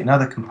compensate in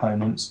other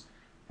components.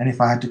 And if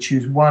I had to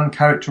choose one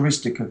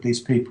characteristic of these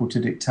people to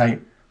dictate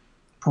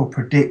or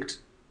predict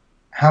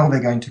how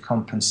they're going to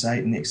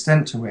compensate and the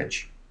extent to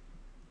which,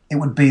 it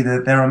would be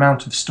their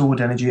amount of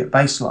stored energy at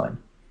baseline,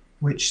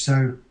 which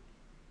so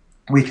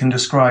we can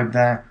describe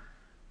their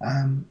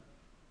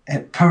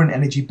current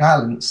energy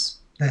balance,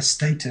 their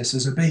status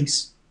as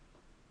obese,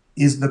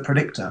 is the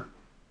predictor.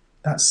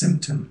 That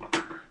symptom.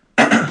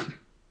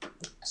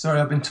 Sorry,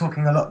 I've been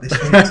talking a lot this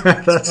week.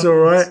 That's all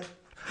right.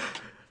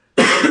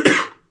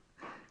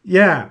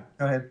 Yeah.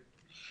 Go ahead.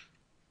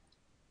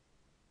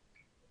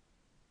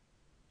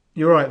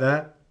 You're right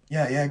there.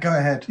 Yeah, go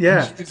ahead. Yeah.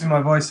 I'm just losing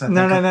my voice, I think.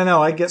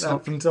 No. I get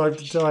that from time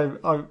to time.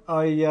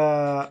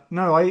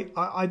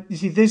 You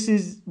see, this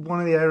is one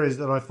of the areas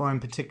that I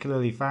find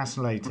particularly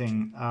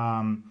fascinating.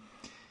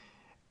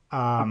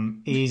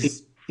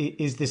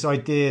 Is this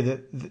idea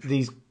that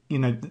these,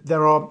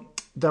 there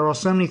are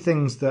so many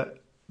things that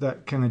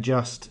can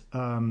adjust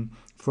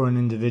for an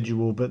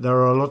individual, but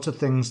there are lots of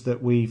things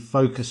that we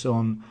focus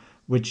on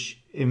which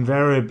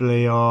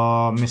invariably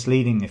are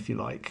misleading, if you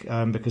like,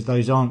 because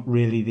those aren't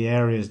really the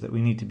areas that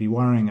we need to be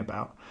worrying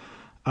about.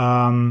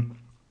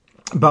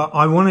 But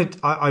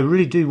I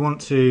really do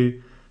want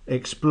to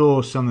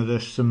explore some of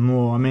this some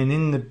more. I mean,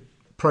 in the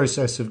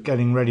process of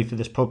getting ready for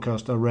this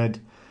podcast, I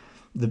read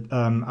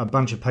a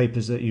bunch of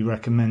papers that you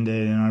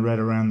recommended, and I read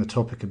around the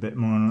topic a bit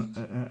more,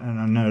 and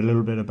I know a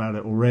little bit about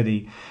it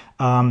already.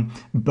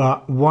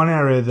 But one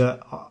area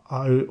that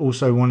I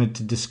also wanted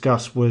to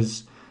discuss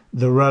was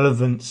the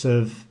relevance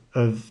of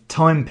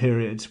time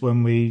periods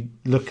when we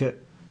look at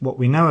what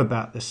we know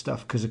about this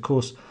stuff, because of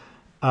course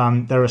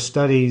there are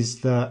studies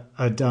that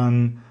are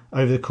done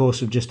over the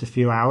course of just a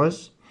few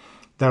hours.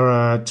 There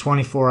are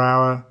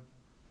 24-hour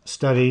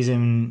studies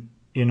in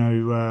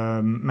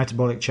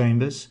metabolic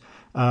chambers.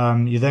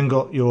 You then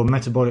got your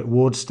metabolic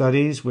ward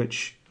studies,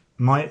 which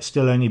might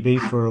still only be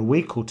for a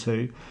week or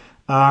two,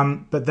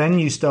 but then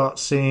you start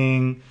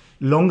seeing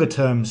longer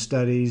term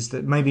studies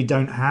that maybe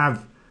don't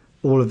have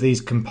all of these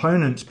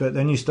components, but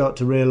then you start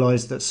to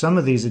realize that some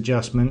of these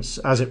adjustments,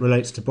 as it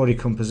relates to body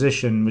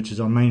composition, which is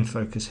our main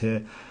focus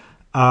here,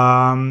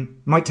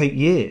 might take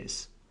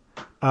years.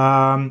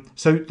 So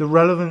the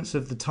relevance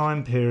of the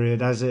time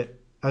period as it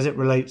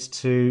relates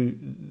to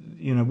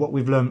what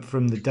we've learned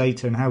from the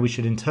data and how we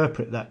should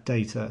interpret that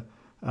data,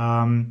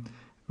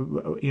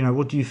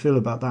 what do you feel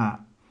about that?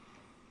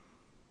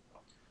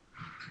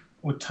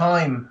 Well,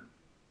 time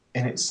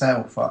in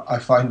itself I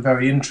find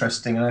very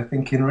interesting, and I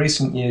think in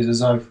recent years,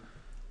 as I've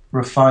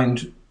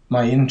refined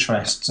my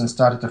interests and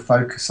started to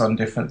focus on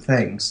different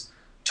things,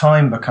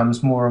 time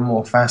becomes more and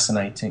more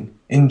fascinating.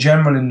 In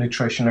general, in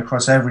nutrition,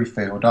 across every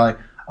field, I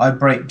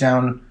break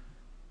down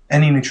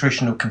any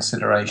nutritional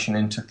consideration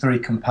into three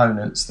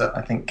components that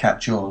I think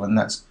catch all, and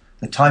that's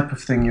the type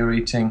of thing you're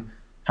eating,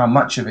 how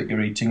much of it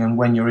you're eating, and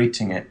when you're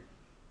eating it.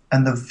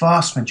 And the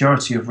vast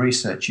majority of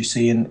research you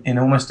see in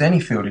almost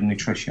any field in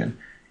nutrition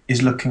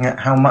is looking at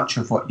how much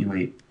of what you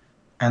eat.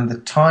 And the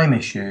time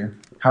issue,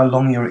 how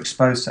long you're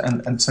exposed to,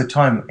 and so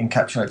time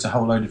encapsulates a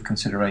whole load of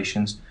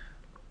considerations.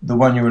 The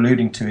one you're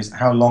alluding to is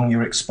how long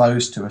you're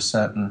exposed to a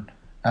certain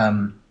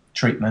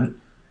treatment,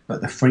 but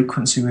the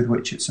frequency with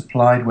which it's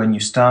applied, when you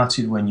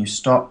started, when you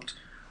stopped,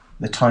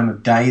 the time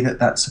of day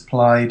that's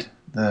applied,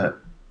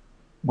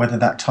 whether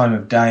that time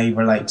of day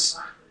relates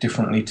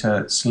differently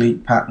to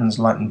sleep patterns,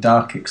 light and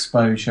dark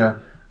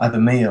exposure, other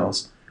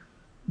meals.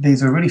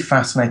 These are really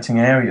fascinating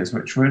areas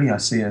which really I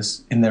see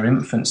as in their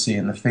infancy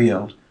in the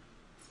field.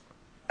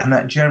 And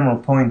that general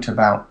point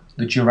about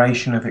the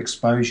duration of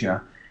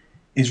exposure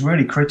is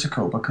really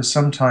critical, because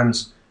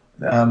sometimes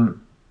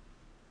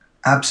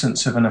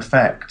absence of an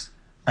effect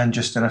and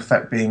just an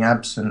effect being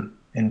absent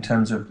in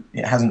terms of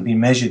it hasn't been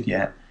measured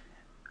yet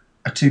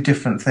are two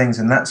different things,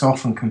 and that's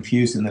often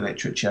confused in the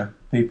literature.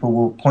 People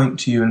will point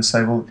to you and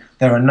say, well,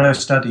 there are no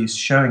studies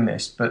showing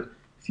this, but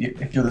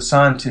if you're the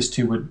scientist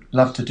who would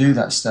love to do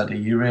that study,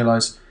 you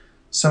realise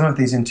some of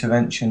these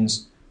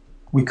interventions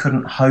we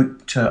couldn't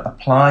hope to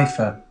apply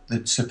for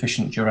the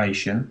sufficient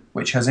duration,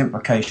 which has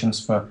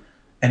implications for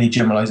any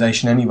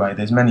generalisation anyway.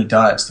 There's many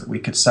diets that we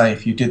could say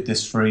if you did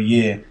this for a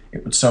year,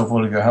 it would solve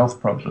all of your health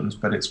problems,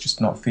 but it's just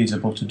not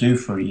feasible to do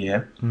for a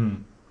year.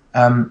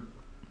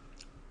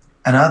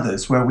 And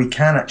others where we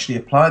can actually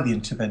apply the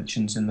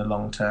interventions in the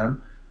long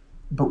term,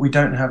 but we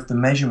don't have the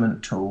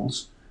measurement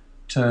tools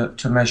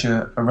to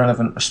measure a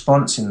relevant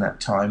response in that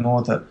time,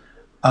 or that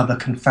other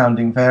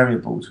confounding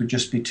variables would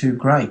just be too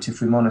great. If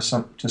we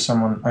monitor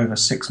someone over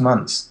 6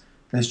 months,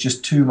 there's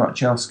just too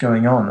much else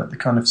going on that the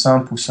kind of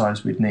sample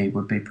size we'd need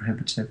would be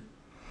prohibitive.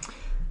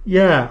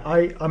 Yeah,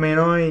 I mean,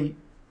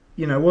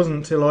 it wasn't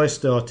until I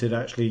started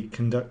actually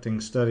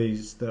conducting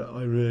studies that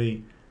I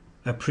really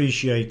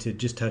appreciated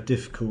just how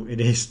difficult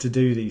it is to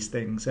do these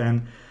things.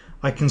 And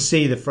I can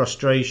see the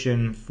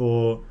frustration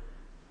for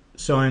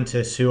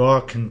scientists who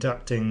are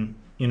conducting,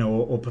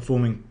 or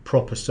performing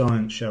proper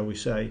science, shall we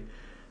say,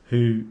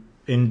 who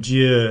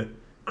endure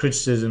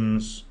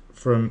criticisms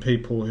from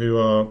people who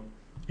are,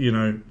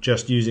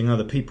 just using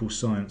other people's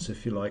science,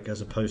 if you like,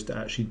 as opposed to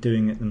actually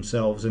doing it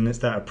themselves. And it's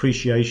that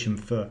appreciation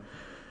for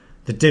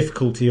the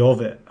difficulty of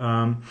it.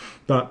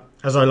 But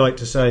as I like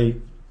to say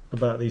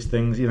about these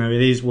things, it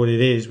is what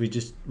it is. We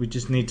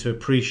just need to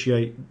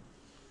appreciate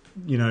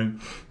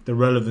the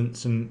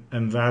relevance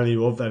and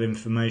value of that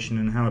information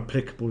and how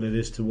applicable it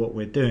is to what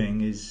we're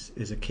doing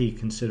is a key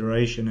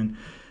consideration. And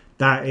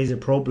that is a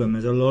problem.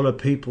 There's a lot of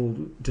people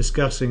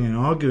discussing and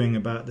arguing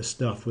about this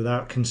stuff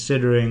without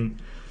considering,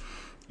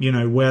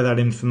 where that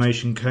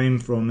information came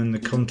from and the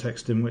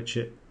context in which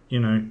it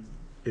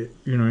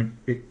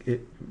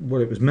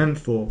what it was meant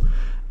for.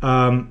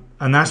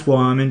 And that's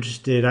why I'm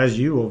interested, as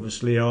you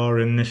obviously are,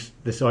 in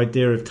this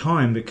idea of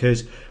time,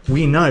 because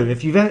we know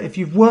if you've read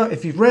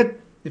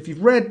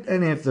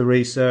any of the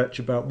research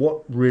about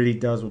what really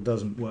does or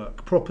doesn't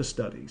work, proper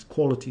studies,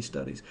 quality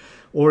studies,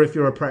 or if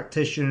you're a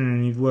practitioner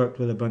and you've worked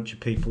with a bunch of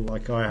people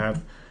like I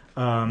have,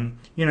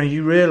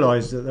 you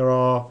realise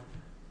that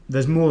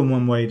there's more than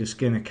one way to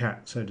skin a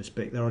cat, so to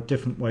speak. There are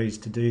different ways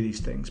to do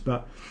these things,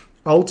 but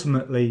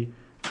ultimately,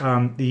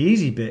 the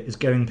easy bit is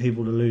getting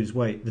people to lose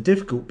weight. The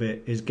difficult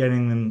bit is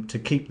getting them to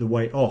keep the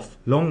weight off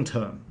long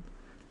term.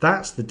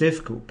 That's the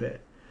difficult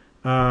bit.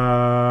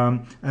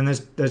 And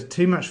there's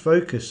too much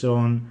focus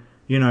on,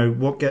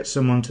 what gets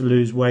someone to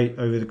lose weight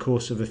over the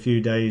course of a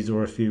few days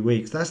or a few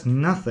weeks. That's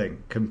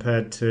nothing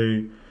compared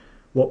to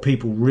what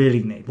people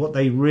really need. What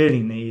they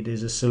really need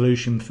is a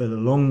solution for the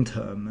long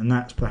term, and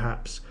that's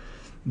perhaps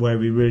where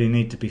we really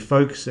need to be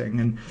focusing.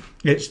 And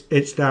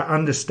it's that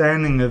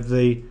understanding of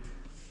the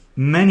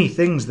many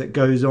things that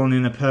goes on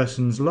in a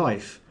person's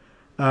life,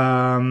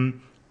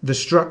 the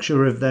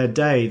structure of their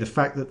day, the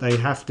fact that they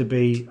have to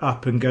be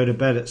up and go to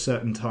bed at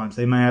certain times.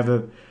 They may have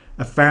a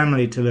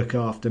family to look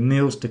after,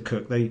 meals to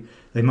cook. They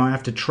might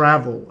have to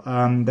travel.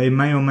 They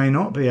may or may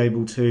not be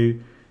able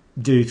to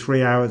do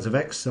 3 hours of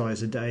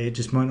exercise a day. It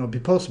just might not be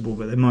possible,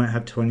 but they might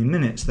have 20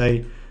 minutes.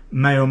 They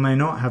may or may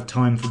not have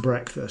time for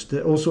breakfast.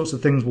 All sorts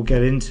of things we'll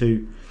get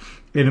into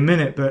in a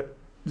minute, but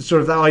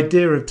sort of that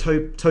idea of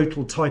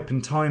total type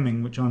and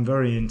timing, which I'm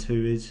very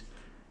into,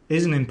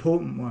 is an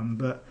important one.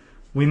 But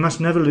we must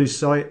never lose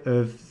sight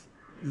of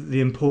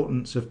the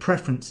importance of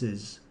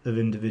preferences of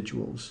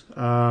individuals,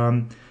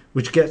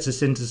 which gets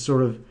us into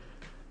sort of,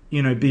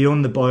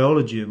 beyond the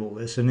biology of all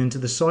this and into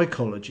the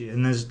psychology.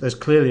 And there's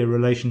clearly a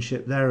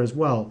relationship there as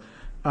well.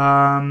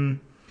 How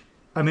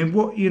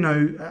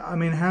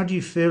do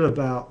you feel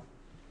about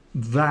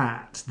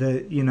that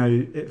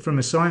from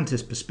a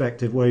scientist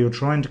perspective, where you're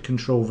trying to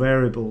control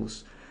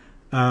variables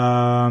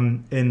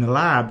in the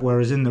lab,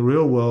 whereas in the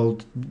real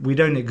world we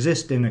don't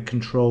exist in a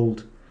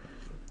controlled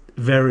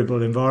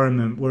variable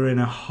environment. We're in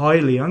a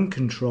highly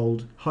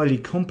uncontrolled, highly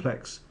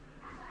complex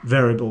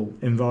variable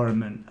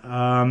environment.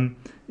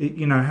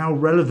 How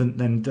relevant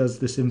then does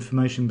this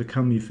information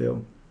become, you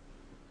feel?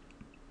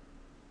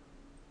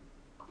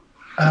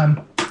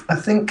 I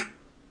think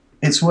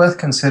it's worth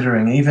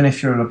considering, even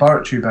if you're a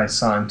laboratory-based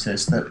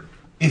scientist, that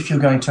if you're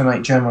going to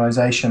make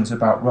generalizations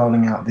about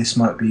rolling out this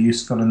might be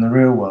useful in the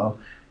real world,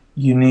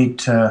 you need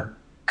to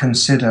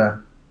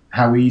consider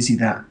how easy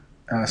that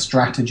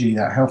strategy,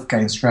 that health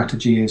gain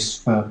strategy, is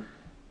for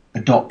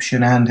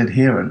adoption and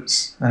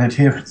adherence. And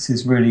adherence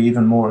is really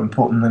even more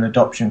important than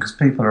adoption, because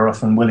people are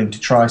often willing to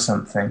try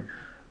something,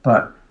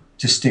 but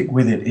to stick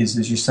with it is,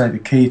 as you say, the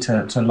key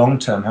to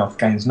long-term health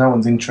gains. No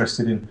one's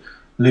interested in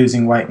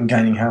losing weight and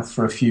gaining health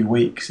for a few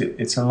weeks.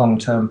 It's a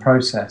long-term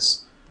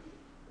process.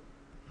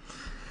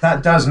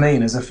 That does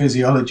mean, as a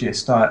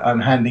physiologist,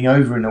 I'm handing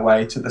over in a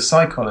way to the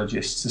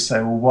psychologists to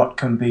say, well, what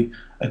can be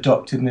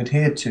adopted and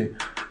adhered to?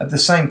 At the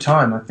same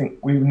time, I think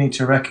we need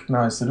to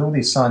recognise that all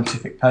these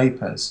scientific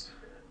papers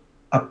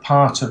are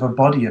part of a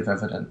body of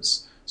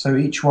evidence. So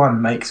each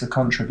one makes a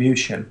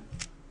contribution.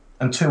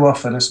 And too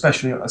often,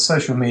 especially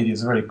social media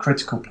is a very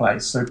critical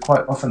place, so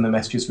quite often the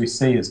messages we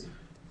see is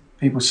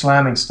people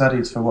slamming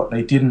studies for what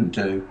they didn't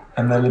do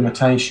and their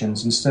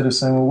limitations, instead of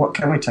saying, well, what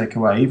can we take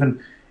away?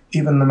 Even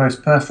the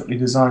most perfectly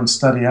designed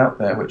study out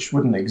there, which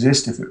wouldn't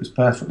exist if it was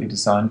perfectly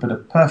designed, but a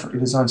perfectly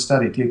designed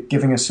study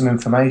giving us some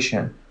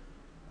information,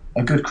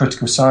 a good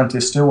critical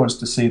scientist still wants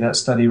to see that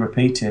study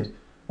repeated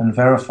and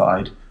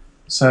verified.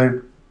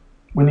 So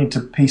we need to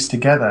piece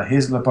together,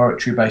 here's a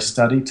laboratory-based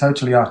study,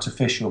 totally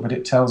artificial, but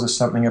it tells us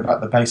something about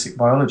the basic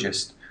biology,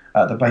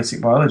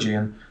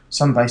 and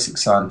some basic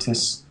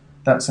scientists,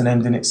 that's an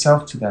end in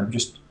itself to them.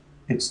 Just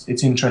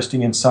it's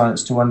interesting in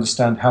science to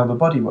understand how the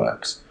body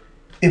works.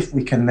 If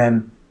we can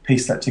then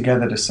piece that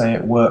together to say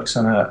it works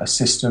on a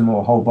system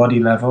or whole body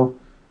level,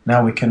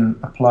 now we can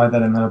apply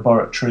that in the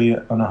laboratory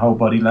on a whole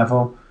body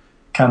level.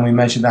 Can we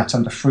measure that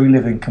under free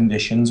living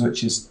conditions,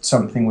 which is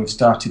something we've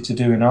started to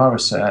do in our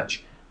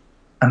research?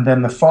 And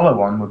then the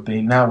follow-on would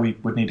be, now we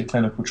would need a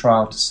clinical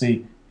trial to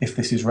see if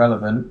this is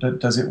relevant.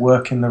 Does it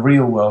work in the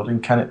real world,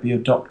 and can it be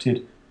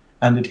adopted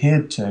and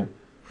adhered to?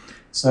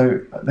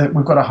 So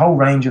we've got a whole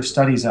range of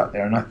studies out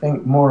there, and I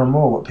think more and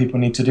more what people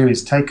need to do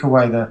is take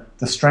away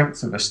the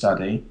strength of a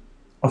study.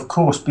 Of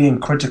course, being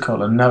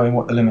critical and knowing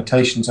what the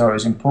limitations are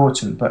is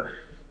important, but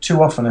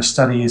too often a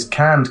study is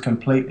canned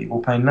completely.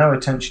 We'll pay no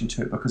attention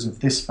to it because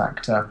of this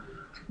factor,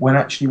 when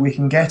actually we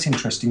can get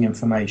interesting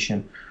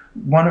information.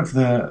 One of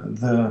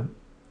the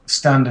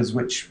standards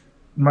which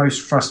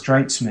most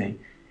frustrates me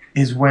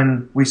is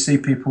when we see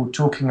people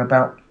talking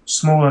about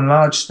small and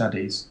large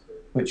studies.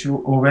 which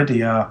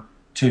already are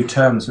two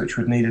terms which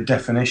would need a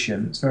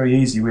definition. It's very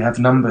easy. We have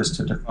numbers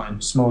to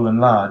define small and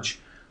large.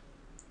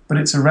 But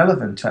it's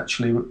irrelevant,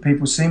 actually.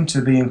 People seem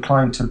to be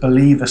inclined to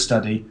believe a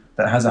study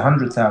that has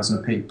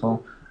 100,000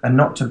 people and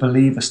not to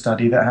believe a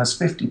study that has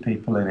 50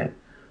 people in it.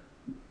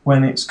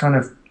 When it's kind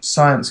of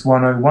Science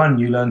 101,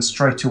 you learn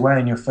straight away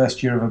in your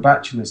first year of a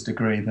bachelor's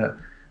degree that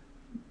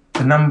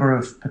the number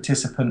of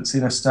participants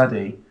in a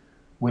study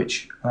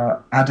which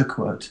are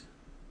adequate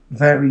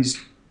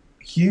varies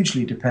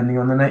hugely depending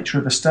on the nature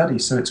of a study.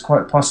 So it's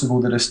quite possible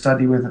that a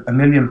study with 1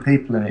 million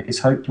people in it is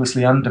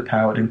hopelessly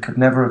underpowered and could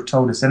never have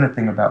told us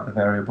anything about the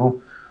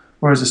variable,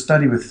 whereas a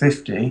study with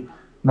 50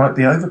 might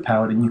be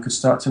overpowered and you could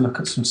start to look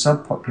at some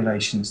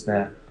subpopulations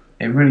there.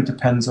 It really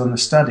depends on the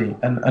study,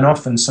 and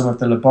often some of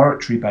the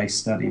laboratory-based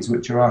studies,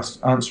 which are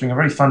answering a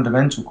very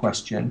fundamental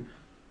question,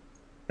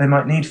 they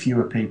might need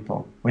fewer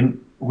people.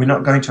 We're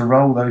not going to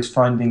roll those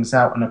findings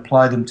out and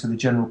apply them to the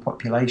general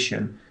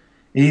population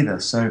either,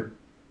 so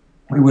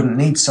we wouldn't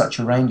need such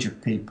a range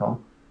of people,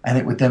 and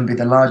it would then be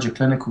the larger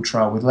clinical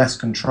trial with less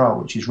control,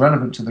 which is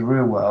relevant to the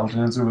real world,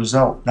 and as a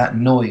result, that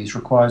noise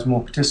requires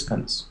more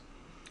participants.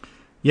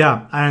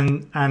 Yeah,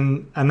 and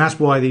that's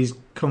why these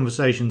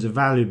conversations are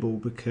valuable,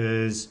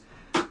 because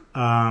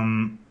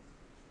the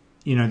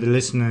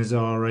listeners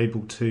are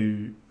able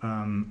to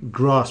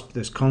grasp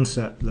this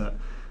concept that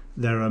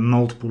there are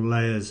multiple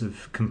layers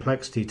of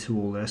complexity to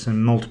all this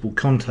and multiple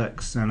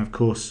contexts, and of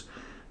course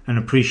an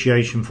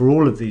appreciation for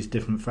all of these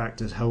different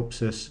factors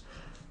helps us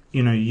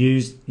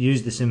use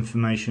this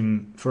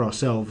information for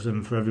ourselves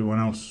and for everyone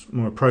else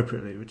more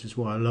appropriately, which is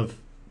why I love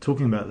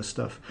talking about this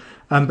stuff.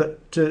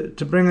 But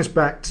to bring us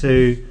back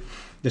to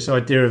this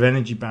idea of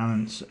energy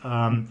balance,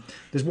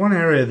 there's one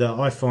area that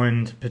I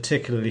find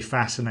particularly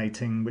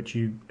fascinating, which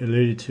you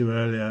alluded to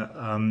earlier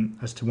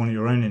as to one of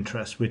your own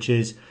interests, which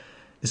is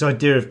this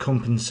idea of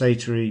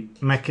compensatory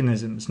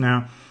mechanisms.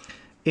 Now,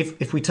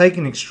 if we take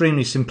an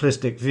extremely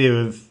simplistic view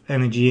of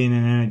energy in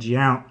and energy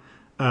out,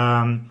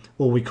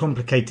 or we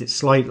complicate it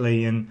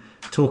slightly and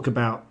talk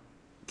about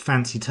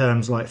fancy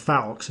terms like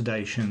fat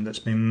oxidation that's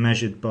been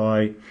measured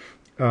by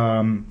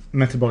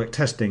metabolic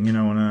testing,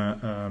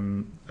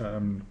 on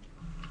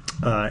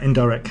a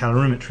indirect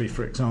calorimetry,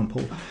 for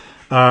example,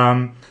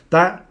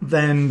 that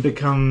then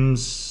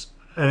becomes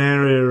an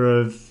area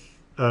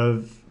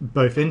of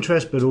both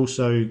interest, but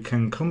also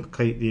can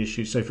complicate the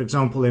issue. So, for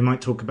example, they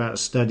might talk about a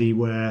study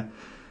where,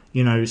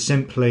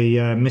 simply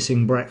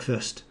missing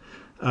breakfast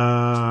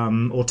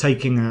or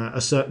taking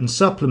a certain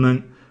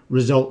supplement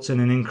results in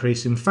an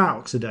increase in fat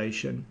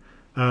oxidation.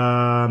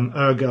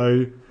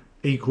 Ergo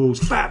equals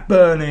fat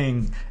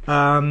burning.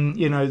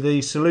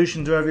 The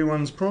solution to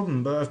everyone's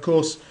problem. But of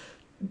course,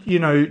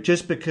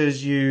 just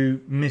because you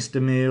missed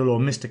a meal or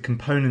missed a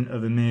component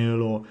of a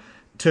meal or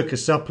took a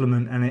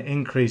supplement and it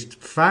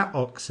increased fat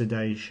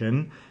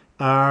oxidation,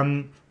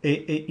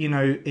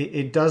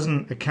 it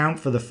doesn't account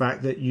for the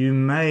fact that you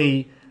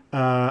may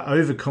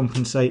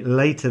overcompensate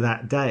later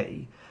that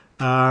day,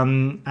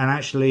 and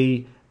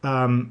actually,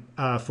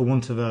 for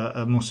want of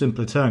a more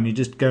simpler term, you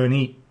just go and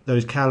eat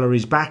those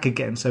calories back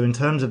again. So in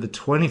terms of the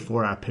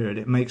 24-hour period,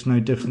 it makes no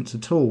difference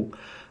at all.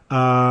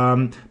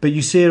 But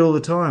you see it all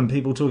the time.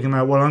 People talking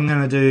about, well, I'm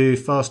going to do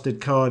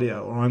fasted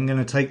cardio, or I'm going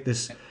to take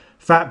this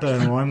fat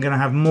burn, or I'm going to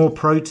have more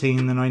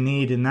protein than I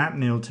need in that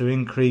meal to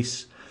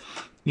increase,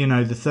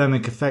 the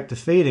thermic effect of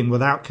feeding,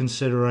 without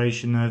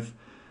consideration of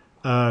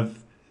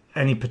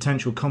any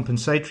potential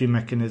compensatory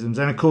mechanisms.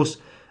 And of course,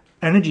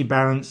 energy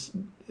balance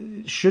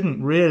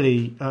shouldn't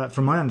really,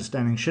 from my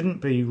understanding,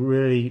 shouldn't be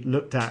really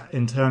looked at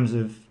in terms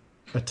of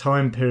a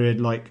time period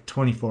like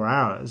 24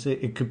 hours.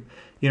 It could,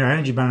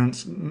 energy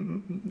balance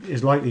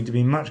is likely to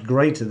be much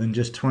greater than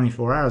just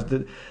 24 hours.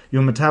 That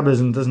your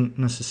metabolism doesn't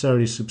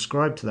necessarily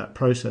subscribe to that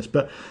process.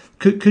 But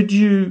could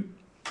you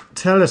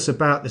tell us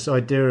about this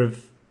idea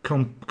of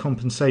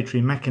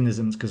compensatory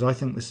mechanisms? Because I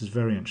think this is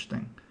very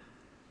interesting.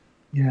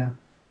 Yeah.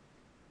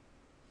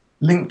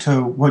 Linked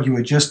to what you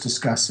were just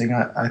discussing,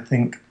 I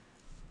think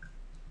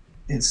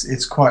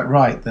it's quite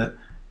right that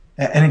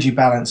energy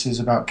balance is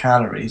about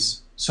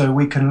calories. So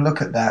we can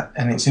look at that,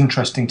 and it's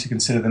interesting to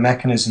consider the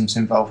mechanisms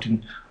involved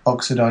in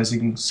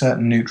oxidizing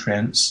certain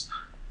nutrients,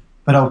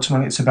 but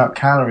ultimately it's about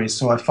calories.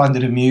 So I find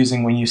it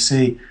amusing when you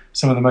see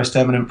some of the most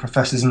eminent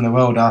professors in the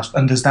world asked,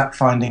 and does that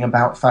finding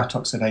about fat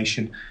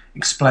oxidation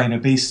explain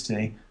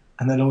obesity?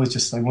 And they'll always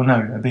just say, well,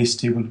 no,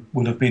 obesity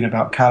would have been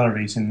about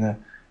calories in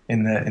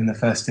the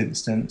first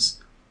instance.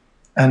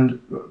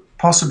 And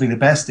possibly the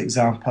best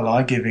example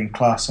I give in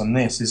class on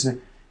this is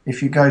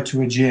if you go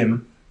to a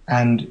gym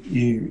and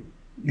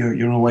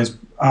you're always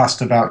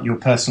asked about your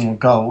personal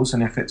goals,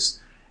 and if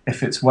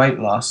it's weight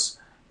loss,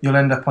 you'll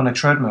end up on a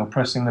treadmill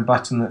pressing the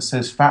button that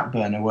says fat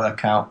burner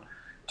workout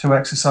to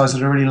exercise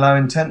at a really low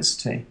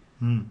intensity.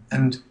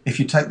 And if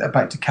you take that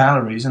back to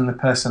calories, and the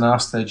person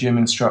asks their gym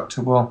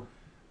instructor, well,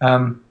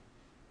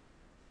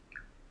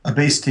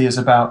 obesity is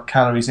about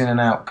calories in and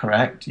out,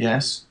 correct?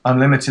 Yes. I'm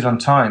limited on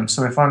time,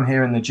 so if I'm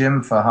here in the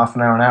gym for half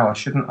an hour,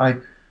 shouldn't I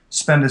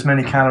spend as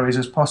many calories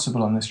as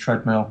possible on this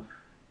treadmill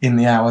in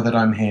the hour that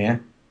I'm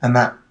here? and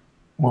that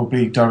will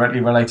be directly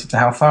related to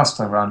how fast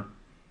I run.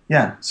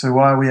 Yeah, so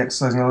why are we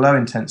exercising at a low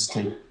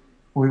intensity?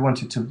 Well, we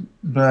wanted to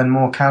burn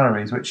more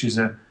calories, which is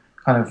a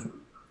kind of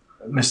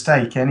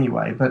mistake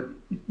anyway, but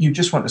you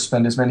just want to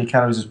spend as many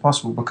calories as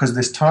possible because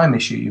this time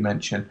issue you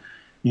mentioned,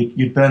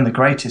 you'd burn the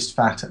greatest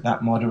fat at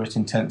that moderate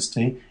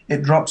intensity.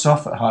 It drops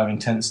off at higher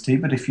intensity,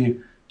 but if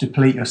you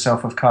deplete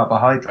yourself of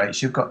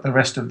carbohydrates, you've got the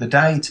rest of the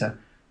day to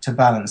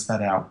balance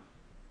that out.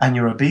 And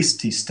your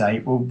obesity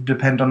state will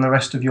depend on the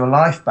rest of your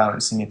life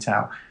balancing it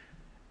out.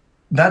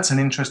 That's an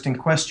interesting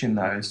question,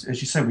 though.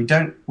 As you say, we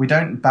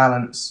don't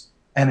balance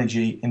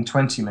energy in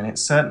 20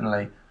 minutes,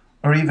 certainly,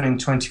 or even in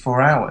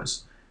 24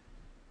 hours.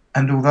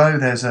 And although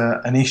there's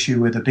an issue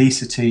with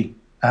obesity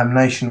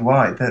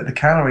nationwide, the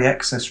calorie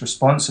excess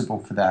responsible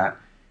for that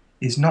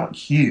is not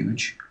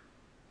huge.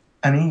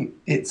 And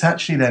it's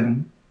actually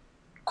then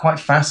quite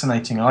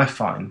fascinating, I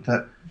find,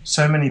 that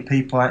so many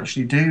people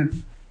actually do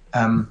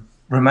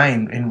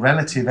remain in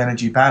relative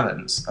energy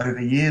balance over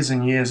years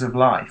and years of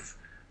life,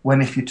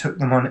 when if you took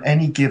them on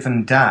any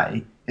given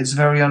day, it's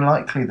very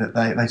unlikely that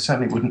they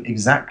certainly wouldn't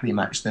exactly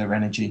match their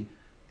energy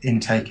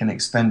intake and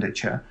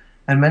expenditure.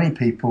 And many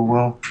people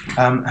will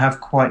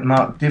have quite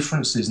marked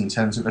differences in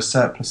terms of a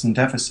surplus and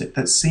deficit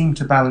that seem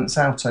to balance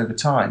out over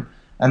time.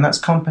 And that's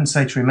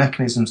compensatory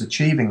mechanisms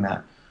achieving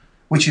that,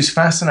 which is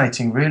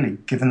fascinating, really,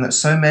 given that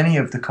so many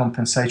of the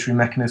compensatory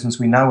mechanisms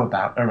we know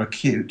about are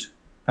acute,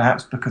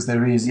 perhaps because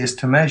they're easiest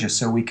to measure.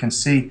 So we can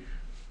see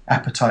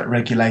appetite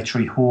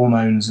regulatory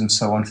hormones and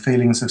so on,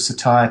 feelings of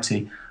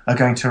satiety are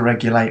going to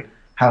regulate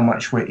how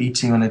much we're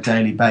eating on a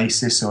daily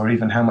basis or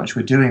even how much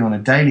we're doing on a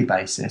daily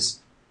basis,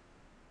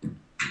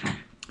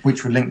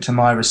 which would link to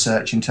my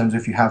research in terms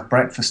of if you have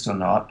breakfast or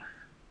not.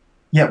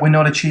 Yet we're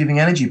not achieving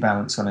energy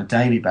balance on a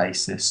daily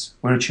basis.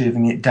 We're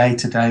achieving it day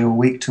to day or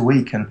week to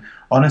week. And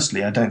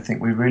honestly, I don't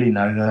think we really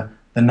know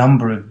the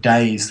number of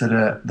days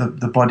that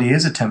the body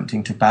is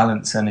attempting to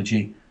balance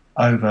energy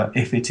over,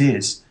 if it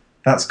is.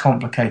 That's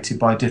complicated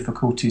by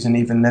difficulties and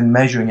even then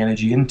measuring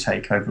energy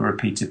intake over a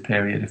repeated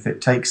period. If it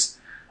takes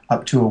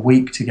up to a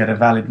week to get a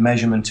valid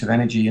measurement of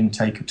energy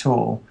intake at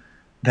all,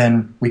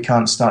 then we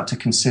can't start to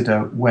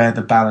consider where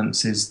the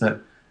balance is that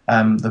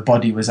the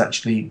body was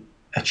actually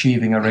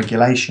achieving a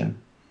regulation.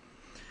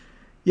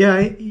 Yeah,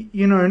 I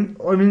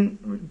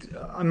mean,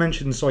 I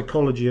mentioned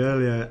psychology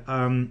earlier.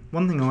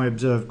 One thing I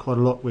observe quite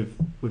a lot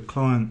with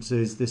clients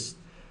is this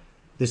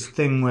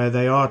thing where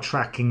they are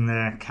tracking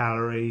their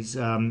calories,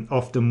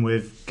 often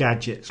with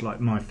gadgets like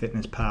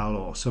MyFitnessPal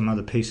or some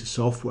other piece of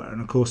software.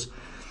 And of course,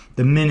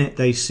 the minute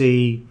they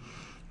see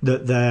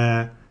that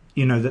that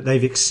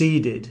they've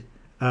exceeded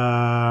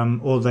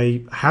or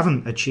they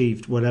haven't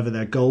achieved whatever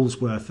their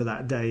goals were for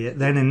that day, it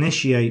then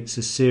initiates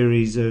a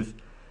series of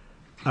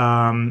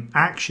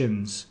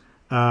actions,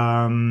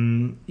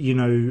 that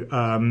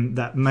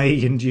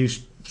may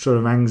induce sort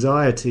of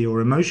anxiety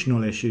or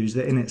emotional issues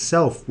that in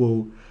itself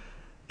will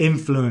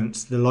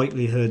influence the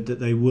likelihood that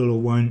they will or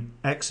won't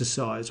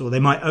exercise, or they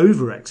might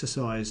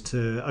over-exercise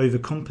to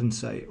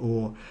overcompensate,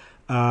 or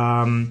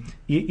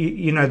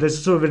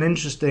there's sort of an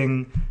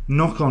interesting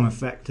knock-on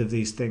effect of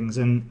these things,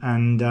 and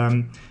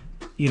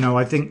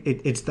I think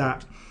it's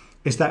that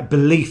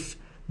belief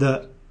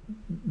that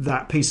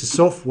that piece of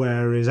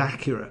software is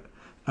accurate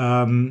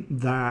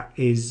that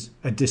is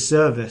a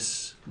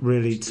disservice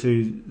really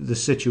to the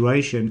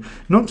situation.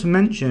 Not to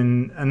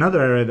mention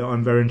another area that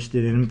I'm very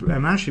interested in,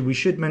 and actually we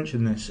should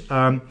mention this,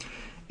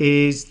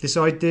 is this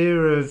idea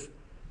of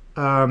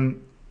one's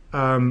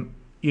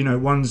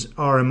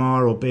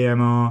RMR or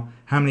BMR,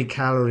 how many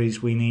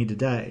calories we need a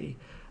day,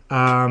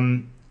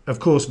 of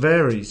course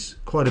varies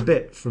quite a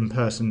bit from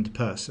person to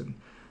person,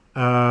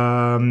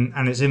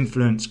 and it's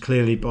influenced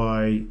clearly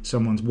by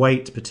someone's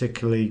weight,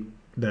 particularly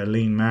their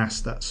lean mass,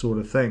 that sort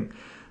of thing.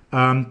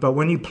 But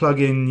when you plug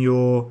in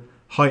your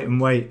height and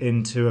weight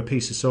into a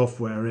piece of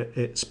software,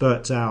 it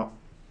spurts out,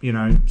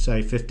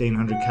 say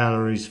 1,500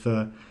 calories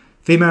for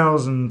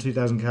females and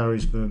 2,000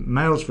 calories for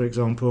males, for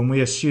example, and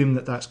we assume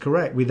that that's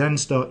correct. We then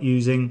start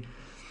using,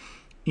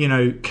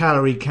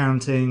 calorie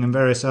counting and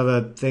various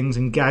other things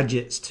and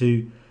gadgets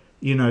to,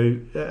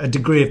 a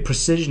degree of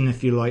precision,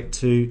 if you like,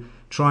 to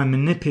try and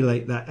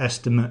manipulate that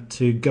estimate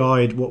to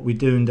guide what we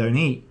do and don't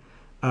eat.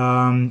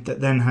 That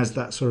then has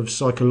that sort of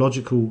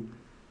psychological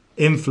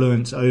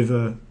influence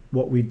over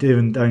what we do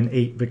and don't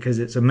eat, because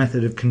it's a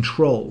method of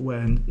control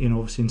when,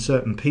 obviously in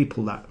certain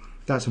people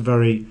that's a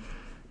very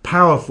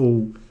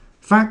powerful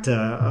factor.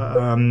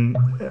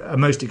 A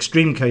most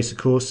extreme case, of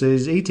course,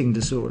 is eating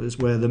disorders,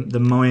 where the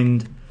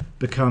mind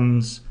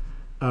becomes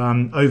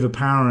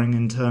overpowering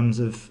in terms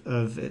of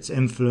its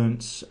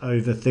influence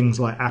over things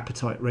like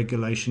appetite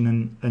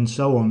regulation and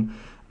so on.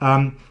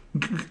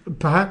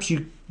 Perhaps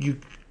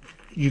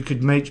you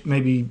could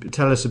maybe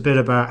tell us a bit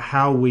about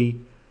how we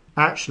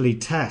actually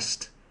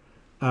test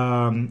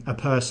a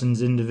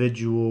person's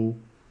individual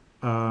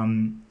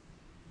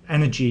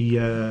energy,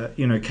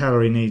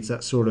 calorie needs,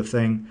 that sort of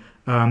thing,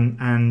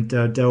 and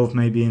delve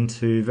maybe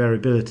into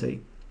variability.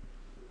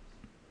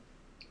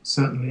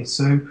 Certainly.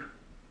 So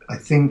I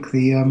think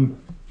the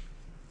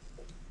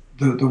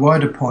the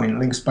wider point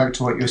links back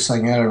to what you were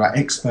saying earlier about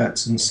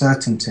experts and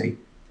certainty.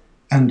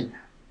 And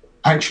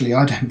actually,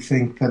 I don't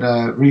think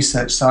that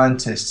research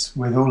scientists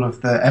with all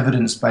of the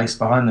evidence base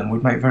behind them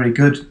would make very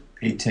good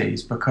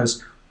PTs,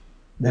 because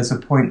there's a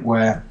point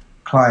where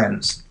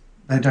clients,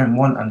 they don't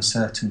want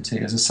uncertainty.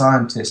 As a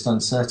scientist,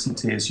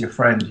 uncertainty is your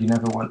friend. You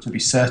never want to be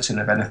certain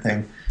of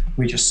anything.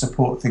 We just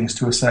support things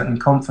to a certain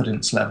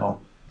confidence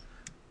level.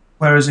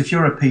 Whereas if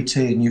you're a PT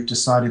and you've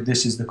decided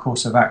this is the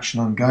course of action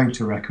I'm going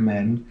to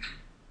recommend,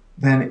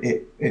 then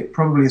it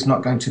probably is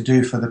not going to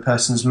do for the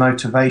person's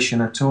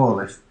motivation at all.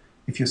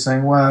 If you're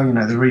saying, well,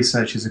 the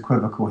research is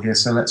equivocal here,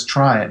 so let's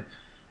try it.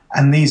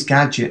 And these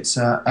gadgets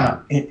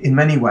are in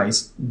many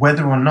ways,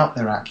 whether or not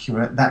they're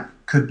accurate, that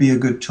could be a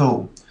good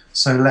tool.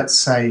 So let's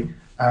say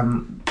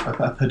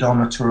a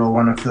pedometer or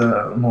one of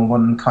the more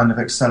modern kind of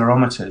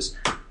accelerometers.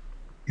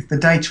 If the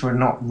data are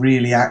not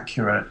really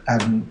accurate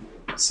and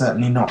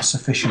certainly not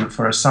sufficient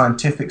for a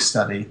scientific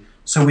study,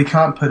 so we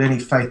can't put any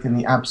faith in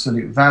the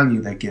absolute value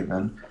they're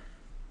given,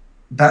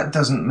 that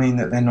doesn't mean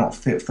that they're not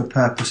fit for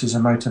purpose as a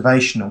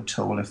motivational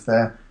tool. If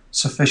they're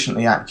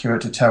sufficiently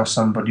accurate to tell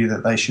somebody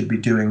that they should be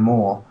doing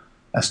more,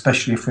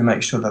 especially if we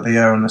make sure that they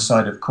err on the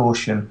side of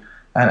caution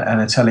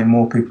and are telling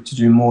more people to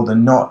do more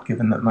than not,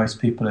 given that most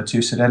people are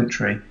too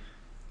sedentary,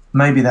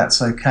 maybe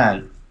that's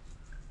okay.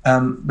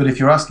 But if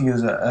you're asking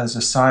as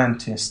a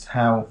scientist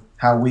how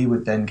we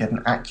would then get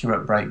an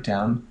accurate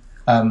breakdown,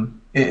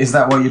 is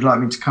that what you'd like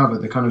me to cover,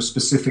 the kind of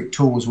specific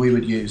tools we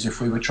would use if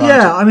we were trying to...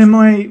 Yeah, I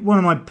mean, one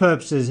of my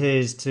purposes here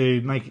is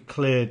to make it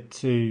clear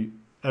to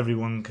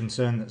everyone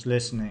concerned that's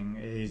listening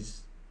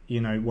is,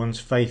 one's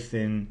faith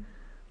in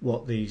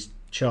what these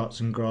charts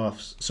and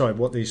graphs,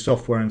 what these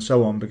software and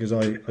so on, because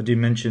I do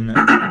mention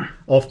that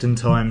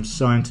oftentimes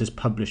scientists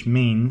publish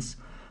means.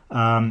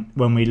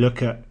 When we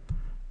look at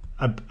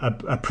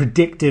a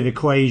predictive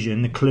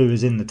equation, the clue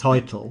is in the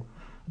title,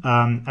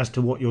 as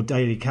to what your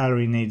daily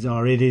calorie needs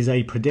are. It is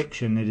a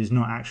prediction. It is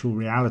not actual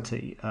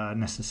reality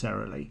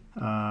necessarily,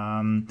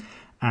 and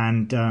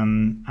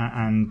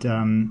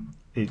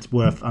it's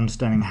worth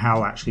understanding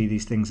how actually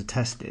these things are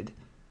tested.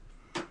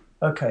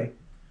 Okay.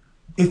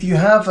 If you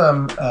have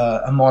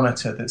a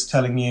monitor that's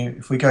telling you,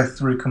 if we go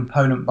through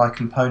component by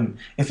component,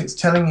 if it's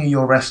telling you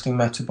your resting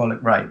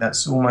metabolic rate,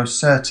 that's almost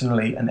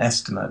certainly an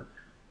estimate.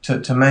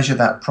 To measure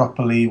that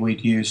properly,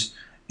 we'd use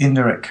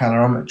indirect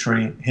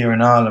calorimetry here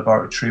in our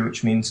laboratory,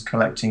 which means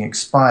collecting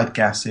expired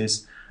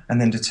gases and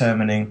then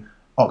determining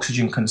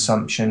oxygen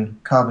consumption,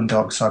 carbon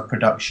dioxide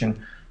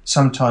production.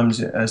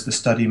 Sometimes, as the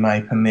study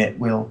may permit,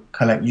 we'll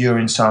collect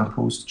urine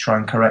samples to try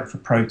and correct for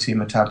protein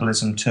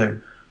metabolism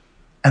too.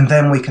 And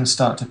then we can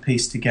start to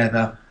piece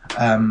together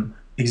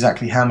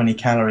exactly how many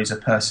calories a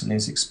person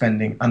is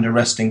expending under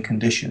resting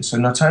conditions. So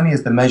not only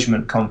is the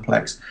measurement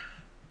complex,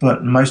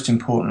 but most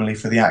importantly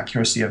for the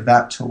accuracy of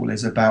that tool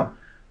is about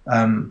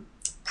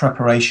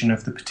preparation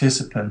of the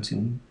participant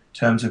in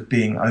terms of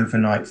being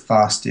overnight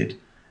fasted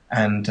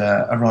and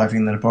arriving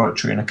in the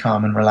laboratory in a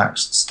calm and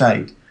relaxed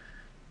state.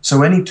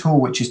 So any tool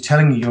which is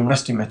telling you your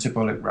resting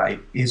metabolic rate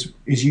is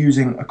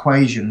using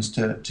equations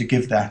to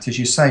give that, as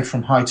you say,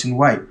 from height and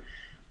weight.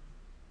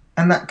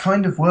 And that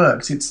kind of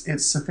works.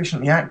 It's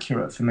sufficiently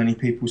accurate for many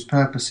people's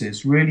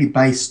purposes, really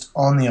based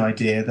on the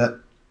idea that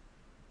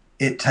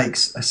it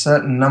takes a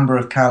certain number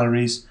of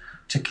calories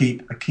to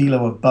keep a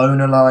kilo of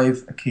bone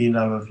alive, a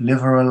kilo of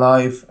liver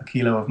alive, a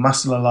kilo of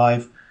muscle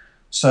alive.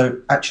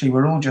 So actually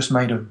we're all just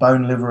made of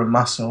bone, liver and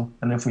muscle,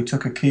 and if we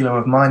took a kilo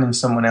of mine and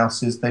someone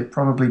else's, they'd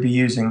probably be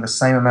using the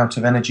same amount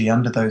of energy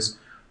under those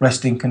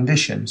resting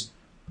conditions.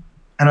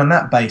 And on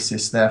that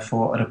basis,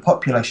 therefore, at a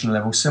population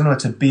level, similar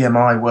to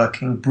BMI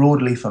working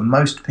broadly for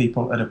most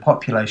people at a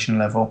population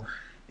level,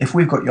 if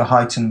we've got your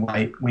height and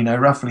weight, we know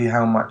roughly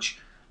how much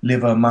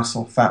liver,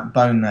 muscle, fat,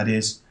 bone that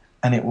is,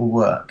 and it will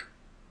work.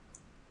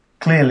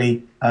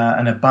 Clearly,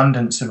 an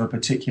abundance of a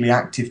particularly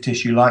active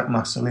tissue like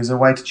muscle is a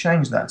way to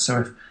change that.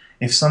 So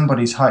if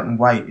somebody's height and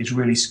weight is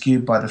really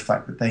skewed by the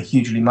fact that they're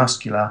hugely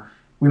muscular,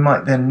 we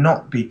might then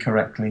not be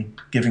correctly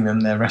giving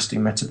them their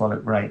resting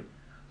metabolic rate.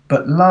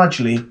 But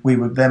largely, we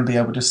would then be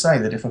able to say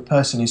that if a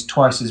person is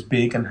twice as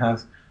big and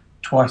has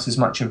twice as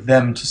much of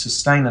them to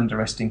sustain under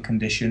resting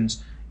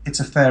conditions, it's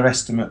a fair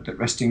estimate that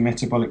resting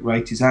metabolic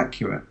rate is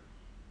accurate.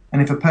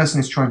 And if a person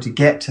is trying to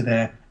get to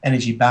their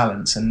energy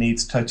balance and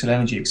needs total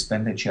energy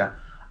expenditure,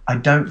 I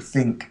don't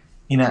think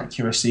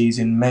inaccuracies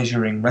in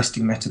measuring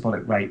resting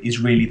metabolic rate is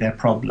really their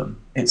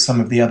problem. It's some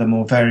of the other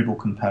more variable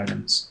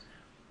components.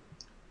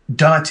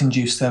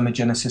 Diet-induced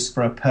thermogenesis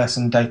for a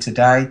person day to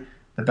day,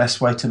 the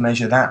best way to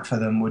measure that for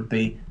them would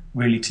be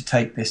really to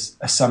take this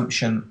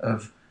assumption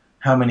of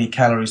how many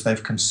calories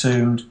they've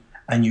consumed,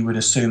 and you would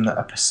assume that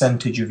a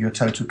percentage of your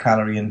total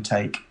calorie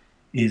intake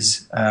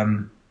is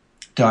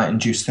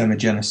diet-induced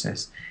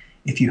thermogenesis.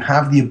 If you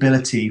have the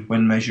ability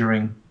when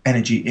measuring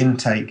energy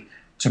intake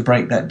to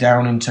break that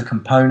down into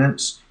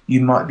components,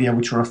 you might be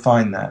able to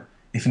refine that.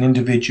 If an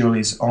individual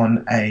is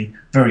on a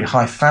very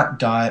high-fat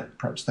diet,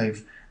 perhaps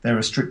they've they're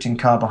restricting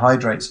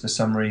carbohydrates for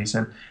some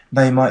reason,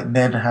 they might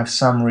then have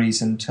some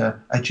reason to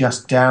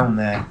adjust down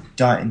their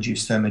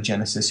diet-induced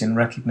thermogenesis in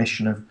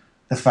recognition of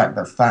the fact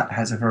that fat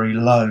has a very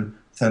low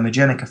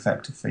thermogenic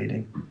effect of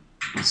feeding.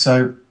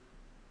 So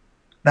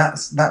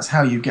that's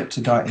how you get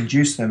to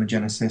diet-induced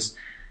thermogenesis.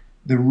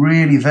 The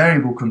really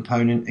variable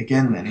component,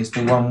 again, then, is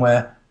the one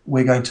where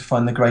we're going to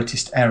find the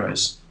greatest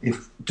errors.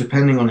 If,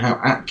 depending on how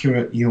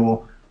accurate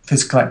your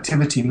physical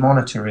activity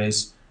monitor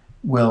is,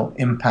 will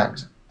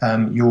impact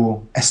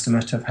your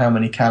estimate of how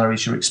many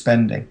calories you're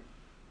expending.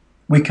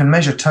 We can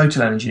measure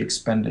total energy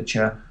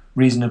expenditure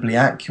reasonably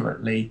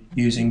accurately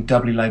using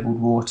doubly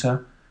labelled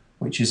water,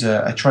 which is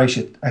a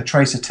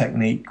tracer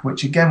technique,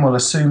 which again will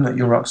assume that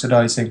you're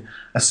oxidizing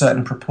a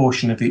certain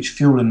proportion of each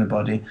fuel in the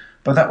body,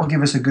 but that will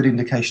give us a good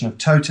indication of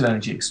total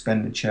energy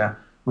expenditure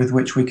with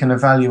which we can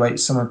evaluate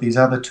some of these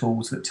other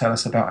tools that tell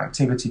us about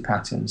activity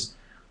patterns.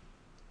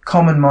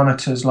 Common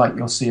monitors, like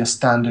you'll see a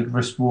standard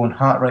wrist-worn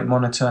heart rate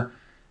monitor,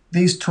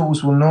 these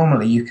tools will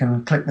normally, you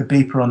can click the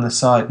beeper on the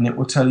side and it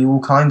will tell you all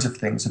kinds of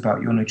things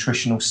about your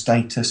nutritional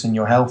status and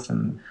your health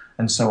and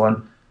so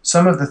on.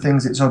 Some of the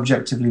things it's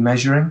objectively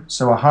measuring,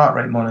 so a heart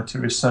rate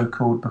monitor is so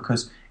called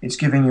because it's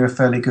giving you a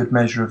fairly good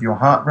measure of your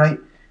heart rate.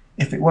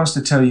 If it wants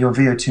to tell you your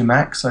VO2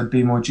 max, I'd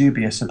be more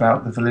dubious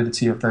about the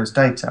validity of those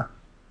data.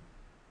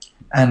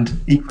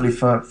 And equally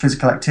for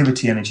physical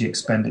activity energy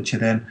expenditure,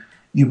 then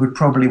you would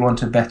probably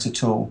want a better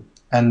tool.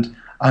 And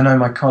I know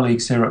my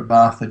colleagues here at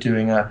Bath are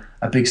doing a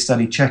big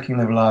study checking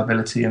the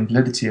reliability and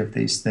validity of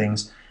these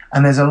things.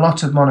 And there's a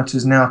lot of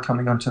monitors now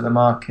coming onto the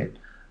market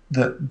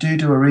that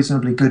do a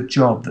reasonably good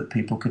job that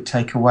people could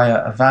take away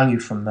a value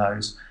from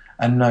those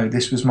and know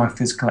this was my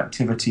physical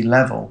activity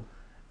level.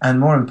 And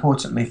more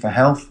importantly for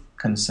health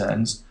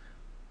concerns,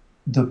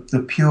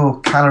 the pure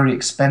calorie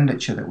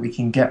expenditure that we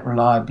can get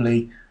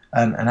reliably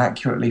and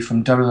accurately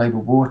from double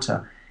labelled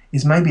water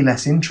is maybe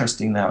less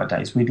interesting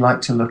nowadays. We'd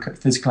like to look at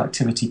physical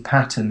activity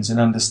patterns and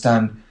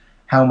understand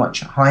how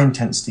much high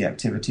intensity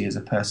activity is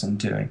a person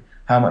doing,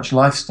 how much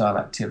lifestyle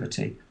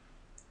activity.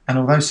 And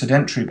although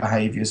sedentary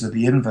behaviours are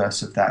the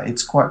inverse of that,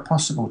 it's quite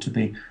possible to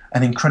be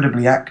an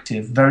incredibly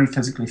active, very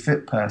physically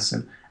fit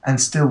person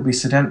and still be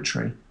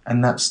sedentary,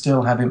 and that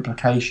still have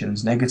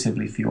implications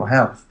negatively for your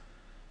health.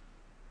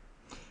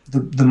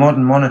 The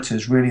modern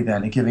monitors really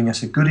then are giving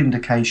us a good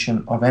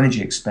indication of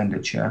energy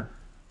expenditure,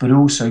 but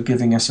also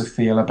giving us a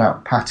feel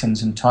about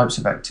patterns and types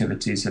of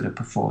activities that are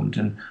performed.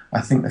 And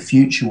I think the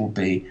future will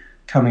be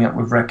coming up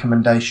with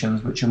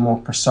recommendations which are more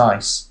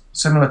precise,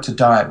 similar to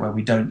diet, where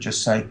we don't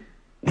just say,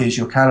 here's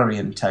your calorie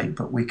intake,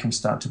 but we can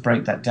start to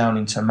break that down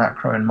into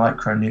macro and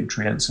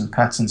micronutrients and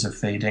patterns of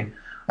feeding.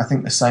 I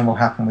think the same will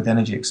happen with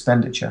energy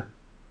expenditure.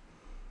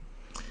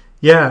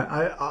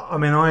 Yeah, I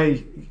mean,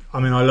 I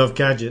love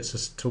gadgets.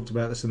 I talked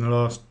about this in the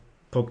last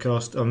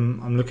podcast.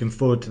 I'm looking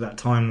forward to that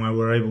time where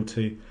we're able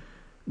to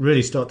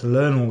really start to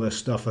learn all this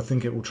stuff. I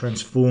think it will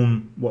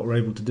transform what we're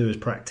able to do as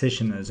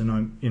practitioners,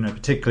 and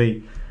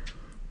particularly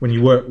when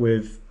you work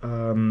with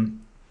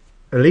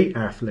elite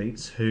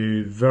athletes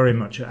who very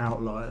much are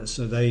outliers,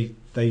 so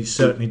they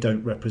certainly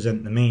don't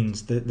represent the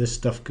means. This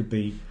stuff could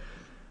be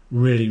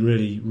really,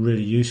 really,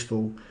 really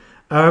useful.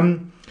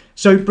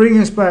 So bringing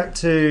us back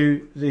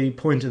to the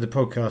point of the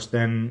podcast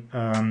then,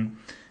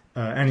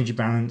 energy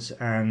balance,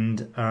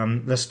 and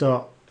let's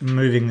start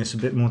moving this a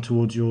bit more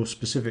towards your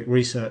specific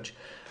research.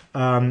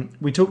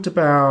 We talked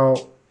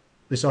about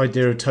this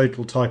idea of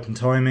total, type and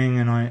timing,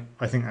 and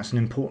I think that's an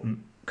important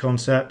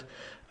concept,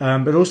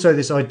 but also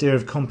this idea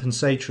of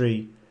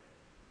compensatory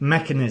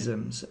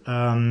mechanisms.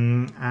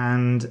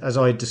 And as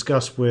I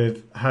discussed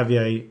with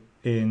Javier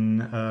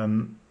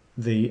in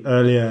the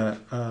earlier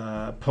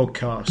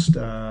podcast,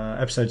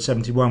 episode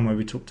 71, where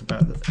we talked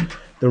about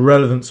the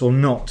relevance or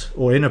not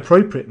or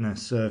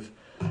inappropriateness of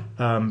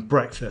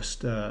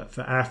breakfast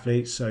for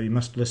athletes, so you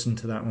must listen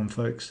to that one,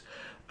 folks.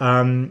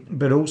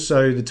 But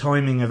also the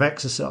timing of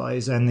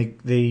exercise and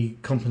the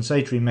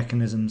compensatory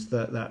mechanisms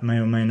that may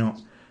or may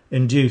not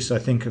induce, I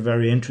think, are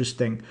very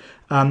interesting.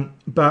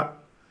 But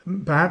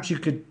perhaps you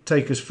could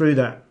take us through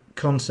that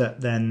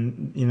concept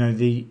then,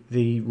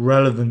 the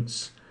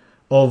relevance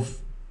of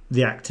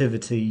the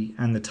activity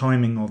and the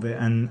timing of it,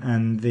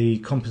 and the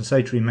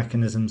compensatory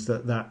mechanisms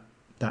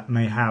that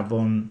may have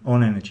on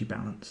energy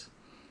balance.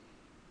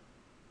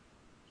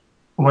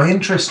 My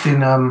interest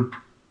in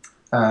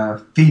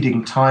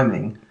feeding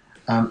timing,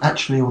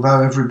 actually,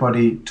 although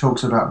everybody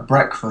talks about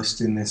breakfast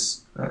in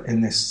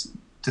this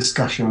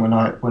discussion when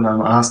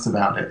I'm asked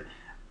about it,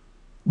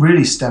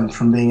 really stemmed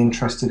from being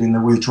interested in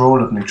the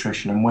withdrawal of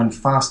nutrition and when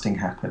fasting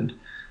happened.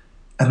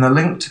 And the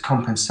link to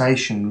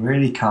compensation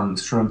really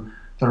comes from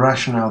the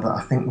rationale that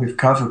I think we've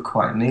covered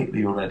quite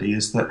neatly already,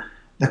 is that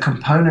the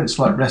components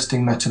like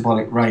resting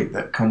metabolic rate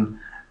that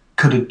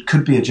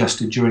could be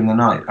adjusted during the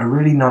night are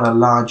really not a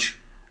large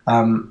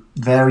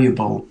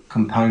variable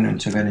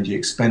component of energy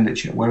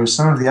expenditure, whereas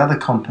some of the other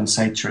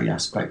compensatory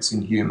aspects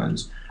in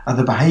humans are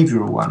the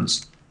behavioural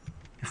ones.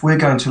 If we're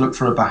going to look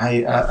for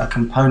a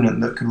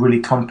component that could really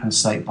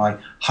compensate by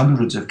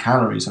hundreds of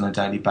calories on a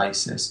daily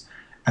basis,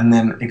 and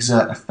then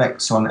exert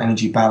effects on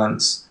energy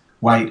balance,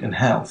 weight and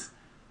health,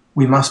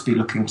 we must be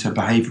looking to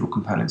behavioural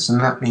components, and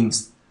that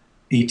means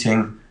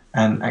eating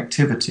and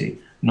activity,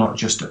 not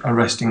just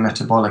arresting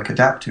metabolic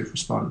adaptive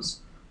response.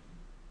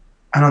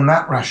 And on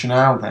that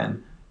rationale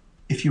then,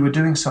 if you were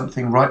doing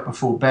something right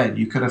before bed,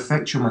 you could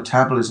affect your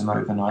metabolism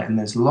overnight, and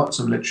there's lots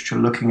of literature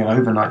looking at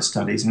overnight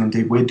studies, and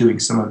indeed we're doing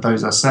some of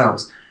those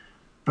ourselves.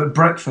 But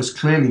breakfast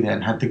clearly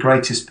then had the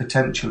greatest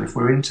potential. If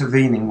we're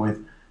intervening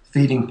with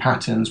feeding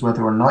patterns,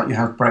 whether or not you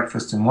have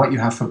breakfast and what you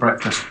have for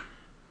breakfast,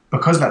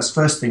 because that's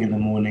first thing in the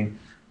morning,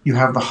 you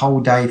have the whole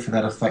day for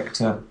that effect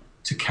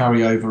to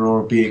carry over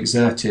or be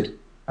exerted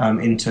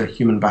into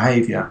human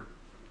behaviour.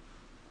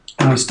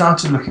 And we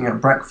started looking at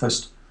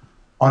breakfast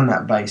on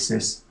that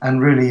basis,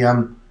 and really,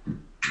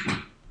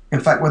 in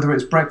fact, whether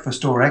it's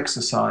breakfast or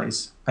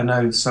exercise, I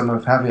know some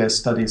of Javier's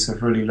studies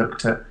have really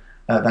looked at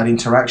that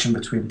interaction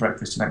between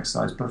breakfast and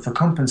exercise, but for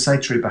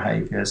compensatory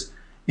behaviours,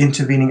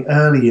 intervening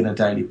early in a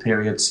daily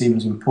period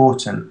seems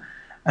important.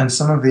 And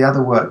some of the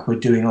other work we're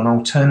doing on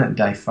alternate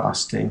day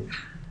fasting,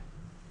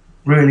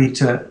 really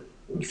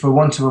for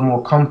want of a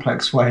more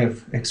complex way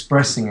of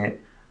expressing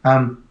it,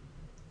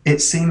 it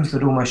seems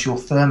that almost your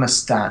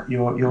thermostat,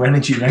 your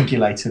energy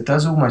regulator,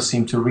 does almost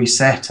seem to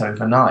reset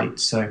overnight.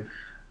 So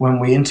when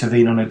we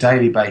intervene on a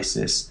daily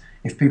basis,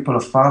 if people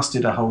have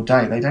fasted a whole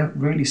day, they don't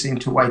really seem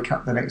to wake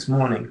up the next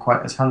morning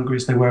quite as hungry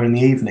as they were in the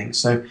evening.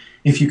 So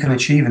if you can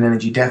achieve an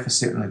energy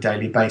deficit on a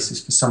daily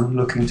basis for someone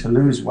looking to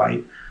lose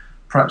weight,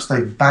 perhaps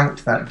they've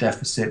banked that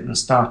deficit and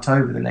start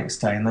over the next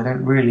day, and they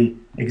don't really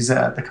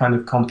exert the kind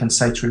of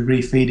compensatory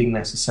refeeding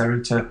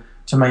necessary to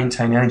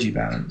maintain energy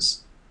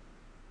balance.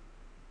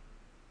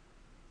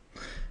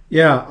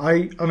 Yeah,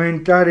 I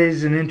mean, that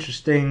is an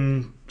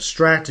interesting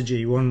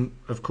strategy, one,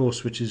 of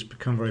course, which has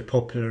become very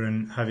popular,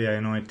 and Javier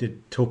and I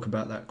did talk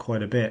about that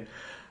quite a bit,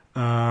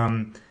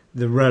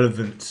 the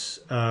relevance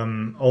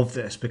of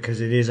this,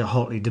 because it is a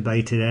hotly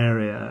debated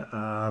area,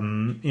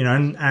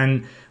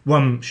 and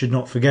one should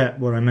not forget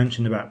what I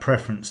mentioned about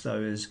preference,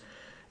 though, is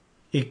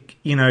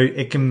it's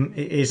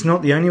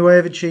not the only way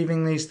of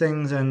achieving these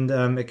things, and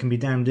it can be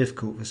damn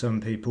difficult for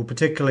some people,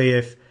 particularly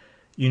if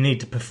you need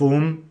to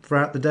perform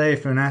throughout the day,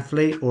 if you're an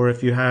athlete, or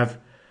if you have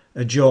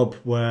a job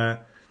where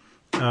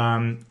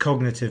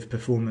cognitive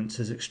performance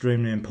is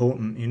extremely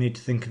important. You need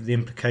to think of the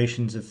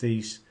implications of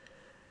these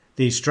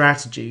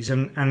strategies,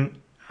 and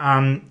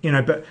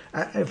but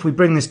if we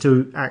bring this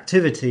to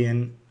activity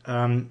and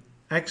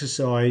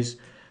exercise,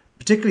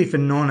 particularly for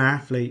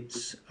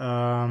non-athletes,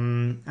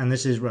 and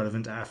this is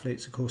relevant to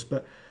athletes, of course,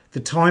 but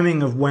the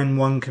timing of when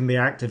one can be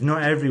active.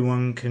 Not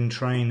everyone can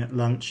train at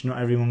lunch. Not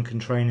everyone can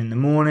train in the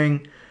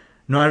morning.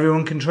 Not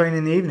everyone can train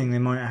in the evening. They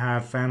might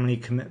have family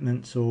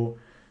commitments or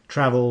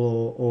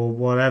travel or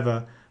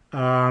whatever.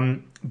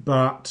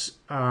 But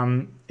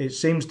it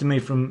seems to me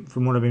from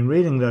what I've been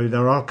reading, though,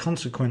 there are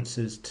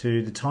consequences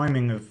to the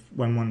timing of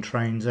when one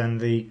trains,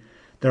 and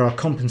there are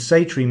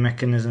compensatory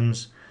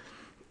mechanisms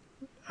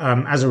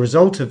as a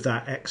result of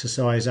that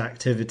exercise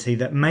activity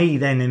that may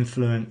then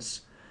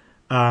influence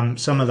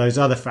some of those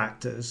other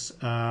factors,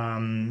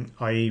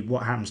 i.e.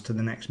 what happens to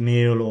the next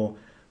meal or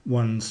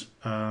one's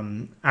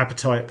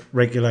appetite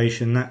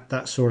regulation,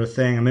 that sort of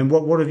thing. I mean,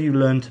 what have you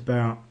learnt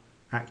about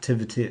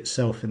activity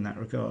itself in that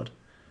regard?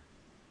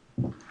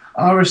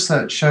 Our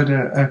research showed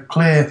a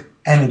clear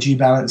energy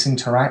balance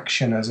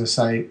interaction, as I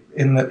say,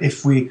 in that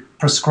if we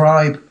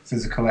prescribe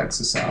physical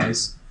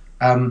exercise,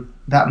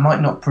 that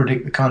might not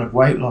predict the kind of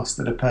weight loss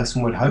that a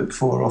person would hope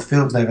for or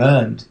feels they've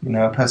earned. You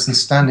know, a person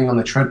standing on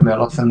the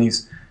treadmill, often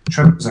these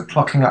treadmills are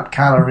clocking up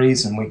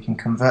calories, and we can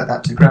convert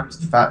that to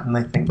grams of fat, and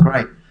they think,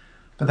 great.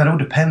 But that all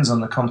depends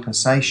on the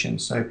compensation.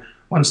 So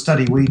one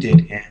study we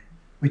did here,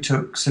 we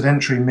took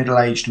sedentary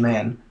middle-aged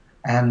men,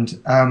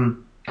 and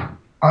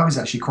I was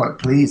actually quite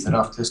pleased that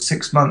after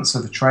 6 months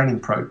of a training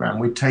program,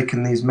 we'd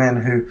taken these men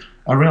who,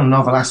 a real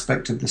novel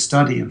aspect of the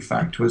study, in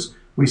fact, was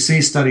we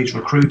see studies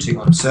recruiting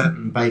on a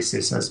certain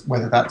basis, as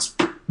whether that's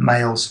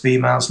males,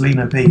 females, lean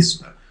or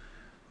obese.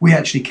 We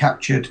actually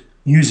captured,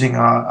 using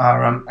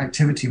our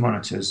activity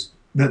monitors,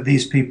 that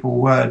these people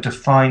were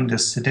defined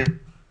as sedentary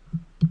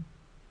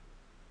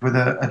with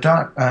a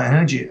diet,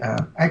 energy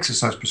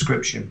exercise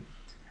prescription.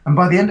 And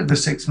by the end of the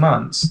 6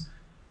 months,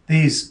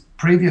 these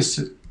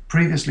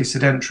previously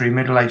sedentary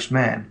middle-aged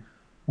men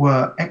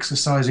were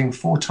exercising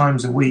 4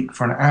 times a week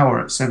for an hour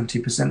at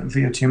 70% of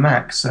VO2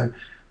 max. So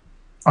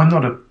I'm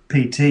not a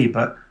PT,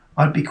 but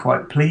I'd be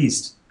quite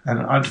pleased,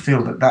 and I'd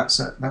feel that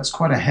that's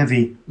quite a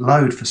heavy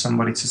load for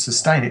somebody to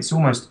sustain. It's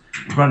almost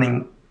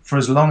running for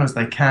as long as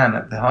they can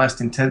at the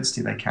highest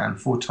intensity they can,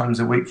 4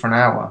 times a week for an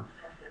hour.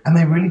 And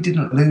they really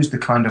didn't lose the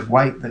kind of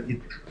weight that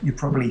you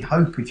probably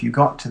hope if you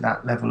got to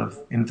that level of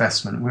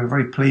investment. We were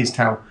very pleased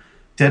how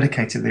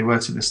dedicated they were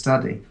to the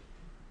study.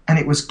 And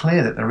it was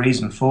clear that the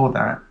reason for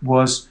that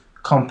was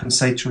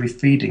compensatory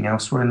feeding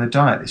elsewhere in the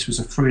diet. This was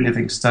a free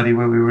living study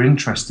where we were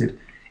interested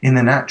in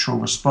the natural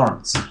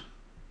response.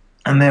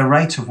 And their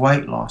rate of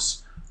weight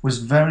loss was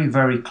very,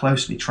 very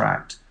closely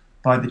tracked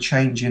by the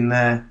change in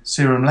their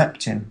serum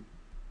leptin.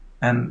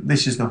 And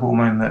this is the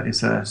hormone that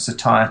is a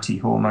satiety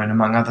hormone,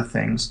 among other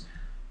things.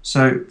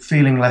 So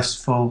feeling less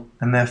full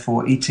and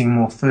therefore eating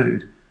more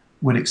food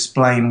would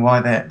explain why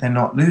they're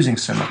not losing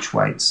so much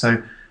weight.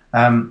 So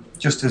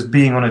just as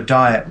being on a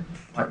diet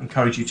might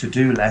encourage you to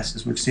do less,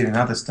 as we've seen in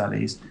other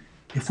studies,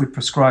 if we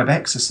prescribe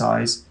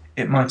exercise,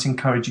 it might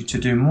encourage you to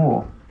do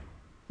more.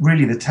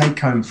 Really, the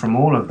take-home from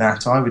all of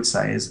that, I would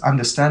say, is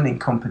understanding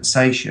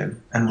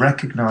compensation and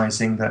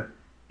recognizing that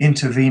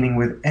intervening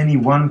with any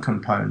one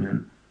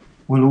component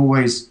will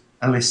always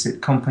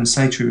elicit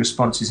compensatory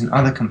responses in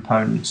other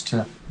components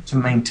to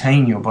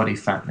maintain your body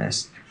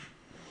fatness.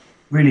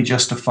 Really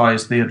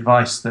justifies the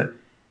advice that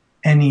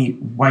any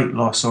weight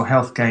loss or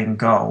health gain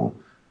goal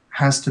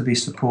has to be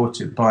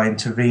supported by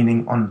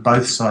intervening on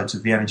both sides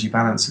of the energy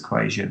balance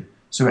equation.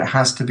 So it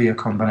has to be a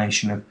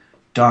combination of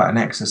diet and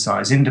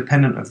exercise,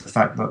 independent of the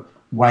fact that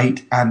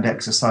weight and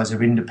exercise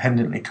are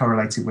independently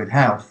correlated with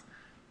health.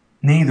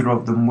 Neither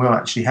of them will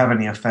actually have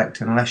any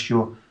effect unless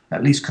you're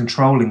at least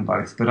controlling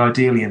both, but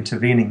ideally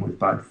intervening with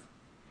both.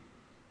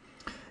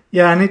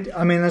 Yeah, and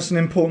that's an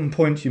important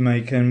point you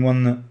make, and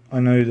one that I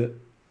know that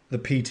the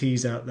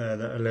PTs out there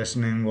that are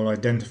listening will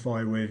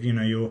identify with.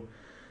 You're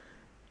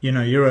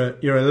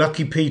a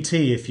lucky PT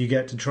if you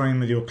get to train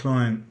with your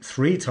client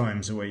 3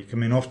 times a week. I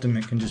mean, often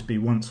it can just be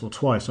once or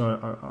twice.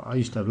 I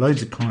used to have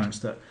loads of clients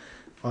that,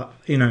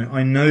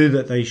 I know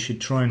that they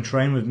should try and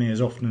train with me as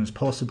often as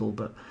possible,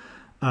 but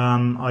I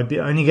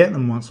only get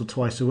them once or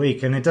twice a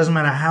week, and it doesn't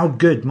matter how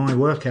good my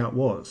workout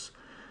was.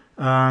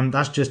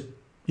 That's just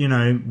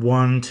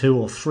 1, 2,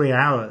 or 3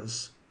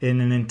 hours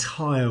in an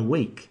entire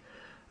week,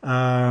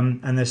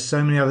 and there's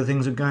so many other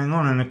things that are going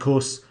on, and of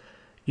course.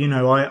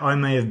 I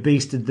may have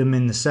beasted them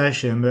in the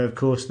session, but of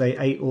course they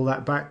ate all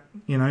that back,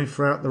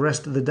 throughout the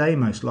rest of the day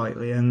most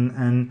likely.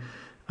 And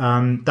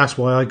that's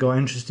why I got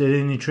interested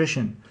in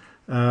nutrition.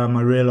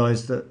 I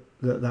realised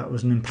that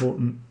was an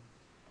important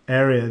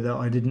area that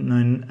I didn't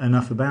know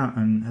enough about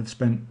and have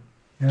spent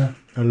a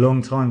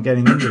long time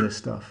getting into this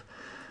stuff.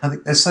 I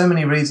think there's so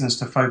many reasons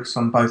to focus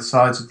on both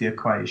sides of the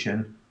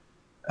equation,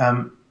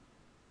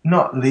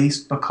 not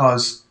least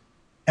because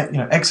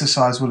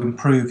exercise will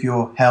improve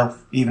your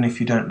health even if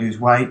you don't lose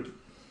weight.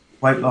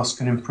 Weight loss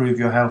can improve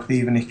your health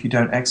even if you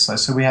don't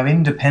exercise. So we have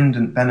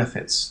independent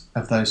benefits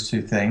of those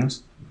two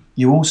things.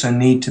 You also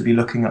need to be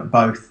looking at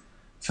both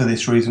for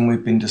this reason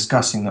we've been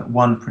discussing, that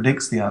one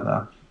predicts the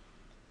other.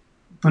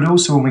 But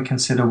also when we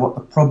consider what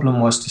the problem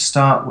was to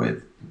start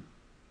with,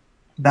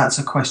 that's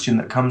a question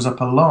that comes up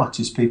a lot,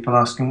 is people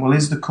asking, well,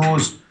 is the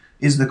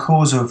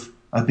cause of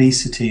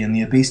obesity and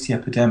the obesity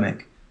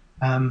epidemic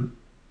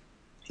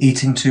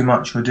eating too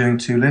much or doing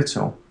too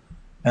little?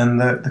 And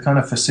the kind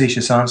of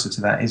facetious answer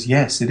to that is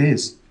yes, it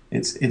is.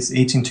 It's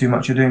eating too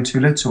much or doing too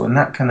little, and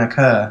that can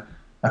occur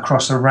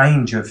across a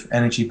range of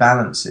energy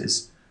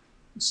balances.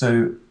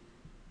 So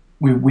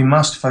we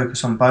must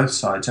focus on both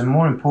sides, and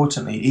more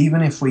importantly,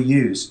 even if we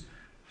use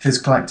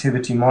physical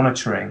activity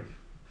monitoring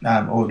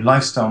or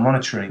lifestyle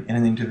monitoring in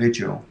an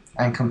individual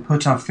and can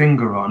put our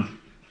finger on,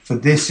 for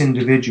this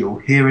individual,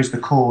 here is the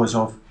cause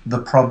of the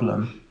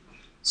problem.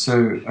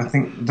 So I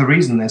think the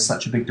reason there's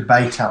such a big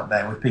debate out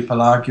there with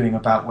people arguing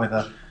about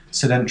whether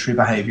sedentary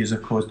behaviours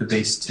have caused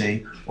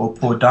obesity or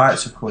poor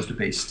diets have caused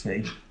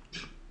obesity,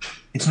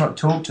 it's not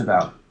talked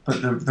about.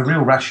 But the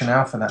real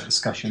rationale for that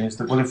discussion is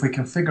that, well, if we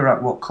can figure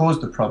out what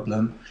caused the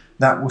problem,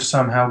 that will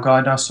somehow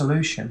guide our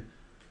solution.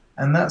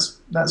 And that's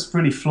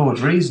really flawed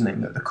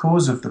reasoning, that the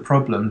cause of the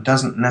problem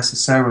doesn't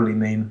necessarily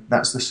mean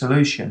that's the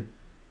solution.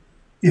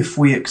 If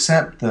we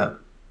accept that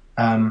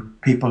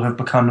people have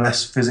become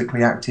less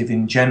physically active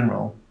in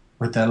general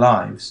with their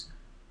lives,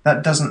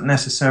 that doesn't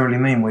necessarily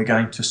mean we're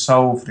going to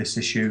solve this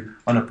issue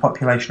on a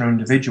population or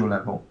individual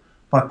level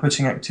by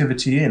putting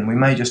activity in. We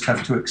may just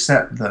have to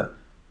accept that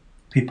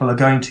people are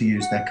going to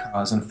use their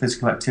cars and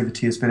physical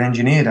activity has been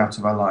engineered out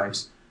of our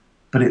lives.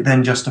 But it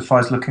then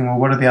justifies looking, well,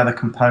 what are the other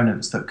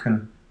components that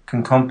can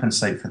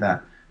compensate for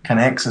that? Can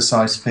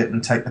exercise fit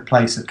and take the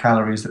place of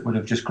calories that would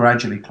have just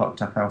gradually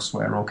clocked up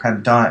elsewhere, or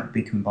can diet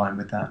be combined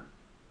with that?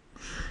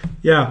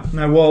 Yeah,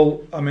 no,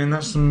 well, I mean,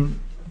 that's some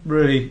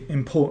really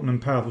important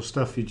and powerful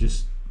stuff you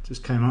just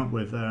came up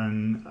with there,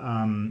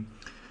 and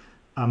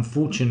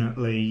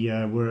unfortunately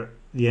we're at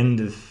the end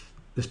of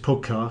this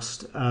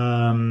podcast,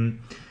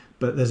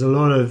 but there's a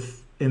lot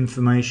of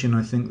information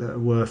I think that are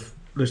worth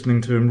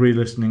listening to and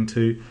re-listening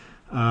to.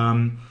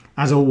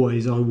 As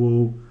always, I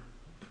will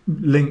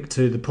link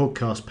to the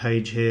podcast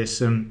page here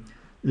some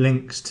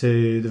links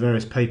to the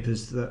various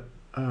papers that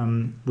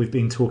we've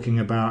been talking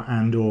about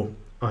and or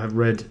I have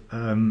read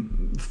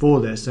for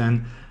this,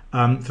 and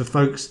for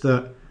folks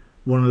that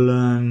want to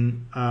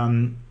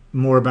learn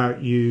more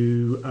about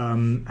you,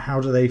 how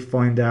do they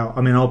find out?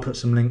 I mean, I'll put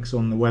some links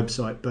on the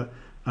website, but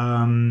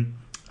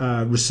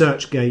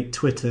ResearchGate,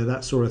 Twitter,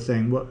 that sort of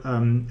thing. What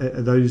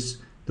are those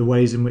the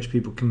ways in which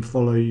people can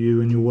follow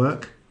you and your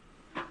work?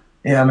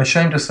 Yeah, I'm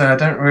ashamed to say I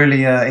don't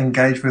really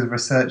engage with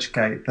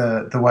ResearchGate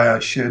the way I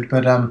should,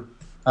 but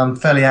I'm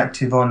fairly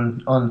active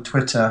on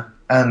Twitter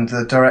And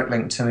the direct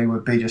link to me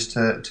would be just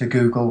to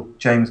Google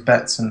James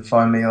Betts and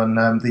find me on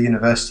the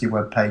university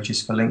web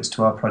pages for links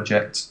to our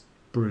projects.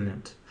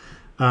 Brilliant.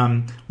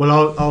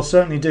 Well, I'll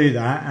certainly do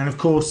that. And of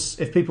course,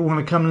 if people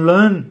want to come and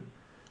learn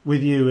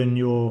with you and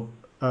your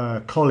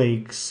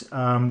colleagues,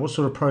 what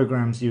sort of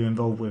programs are you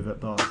involved with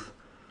at Bath?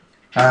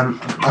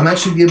 I'm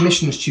actually the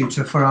admissions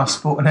tutor for our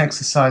sport and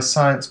exercise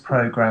science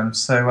program,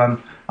 so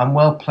I'm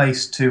well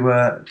placed to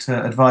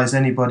advise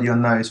anybody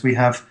on those. We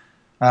have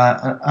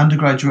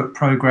undergraduate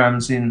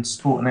programs in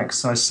sport and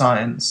exercise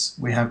science.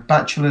 We have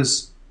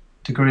bachelor's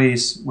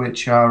degrees,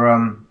 which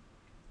are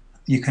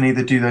you can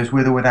either do those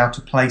with or without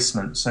a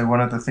placement. So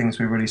one of the things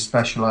we really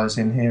specialise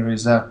in here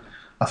is a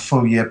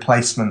full year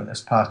placement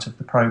as part of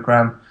the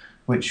program,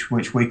 which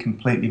we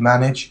completely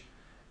manage.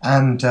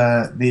 And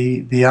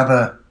the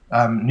other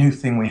new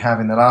thing we have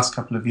in the last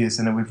couple of years,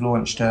 and we've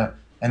launched an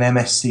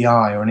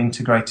MSCI, or an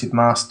integrated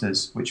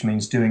masters, which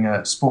means doing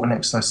a sport and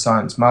exercise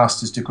science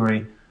master's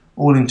degree,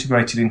 all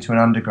integrated into an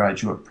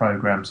undergraduate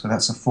program. So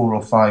that's a 4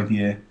 or 5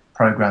 year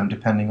program,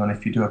 depending on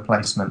if you do a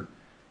placement.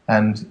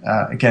 And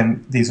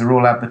again, these are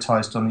all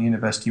advertised on the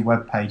university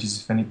web pages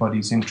if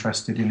anybody's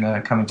interested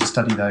in coming to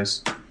study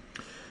those.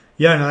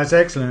 Yeah, no, that's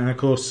excellent. And of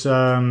course,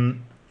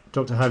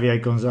 Dr. Javier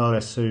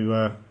Gonzalez,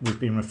 who we've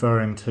been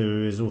referring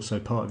to, is also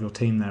part of your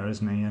team there,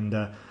 isn't he? And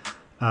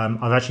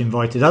I've actually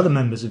invited other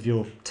members of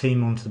your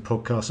team onto the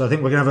podcast. So I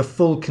think we're going to have a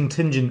full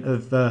contingent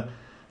of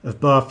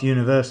Bath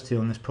University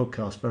on this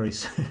podcast very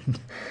soon.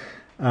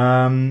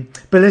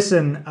 But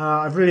listen,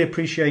 I've really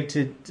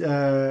appreciated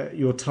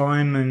your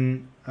time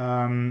and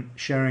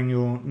sharing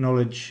your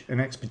knowledge and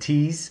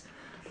expertise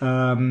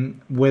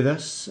with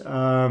us.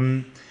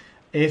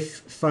 If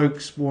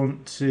folks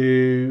want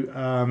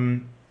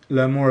to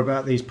learn more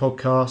about these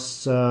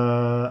podcasts,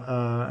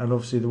 and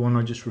obviously the one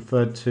I just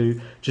referred to,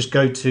 just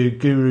go to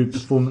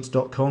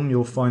guruperformance.com.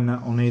 You'll find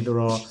that on either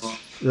our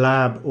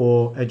lab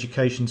or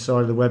education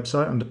side of the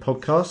website under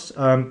podcasts.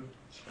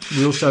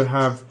 We also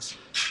have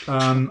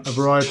a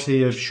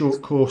variety of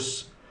short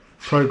course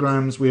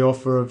programs we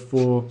offer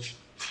for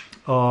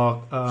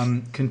our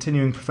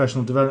continuing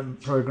professional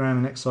development program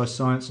in exercise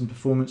science and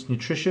performance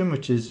nutrition,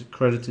 which is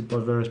accredited by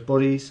various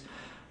bodies.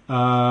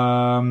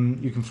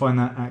 You can find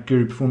that at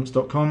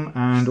guruperformance.com,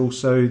 and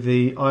also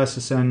the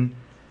ISSN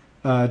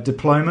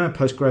diploma,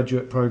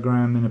 postgraduate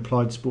program in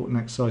applied sport and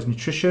exercise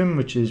nutrition,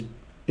 which is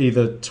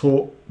either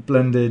taught,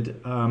 blended,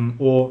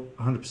 or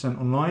 100%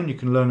 online. You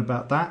can learn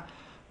about that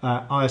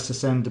at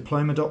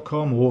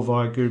issndiploma.com or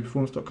via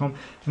guruperformance.com.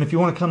 And if you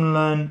want to come and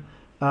learn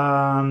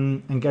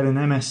and get an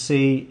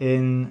MSc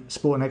in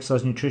sport and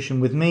exercise nutrition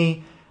with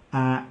me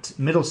at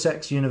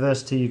Middlesex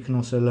University, you can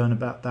also learn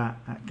about that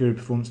at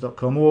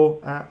guruperformance.com or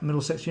at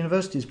Middlesex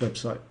University's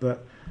website.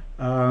 But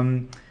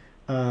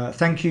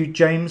thank you,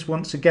 James,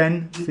 once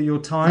again for your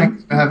time.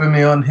 Thanks for having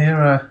me on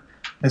here.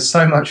 There's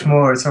so much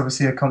more. It's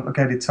obviously a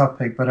complicated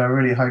topic, but I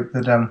really hope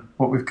that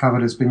what we've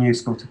covered has been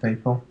useful to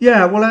people.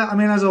 Yeah, well, I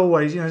mean, as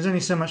always, there's only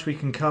so much we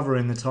can cover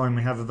in the time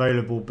we have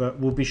available, but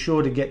we'll be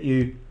sure to get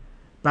you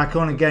back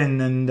on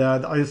again. And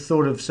I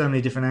thought of so many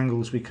different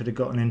angles we could have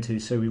gotten into,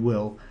 so we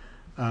will.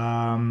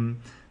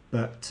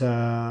 But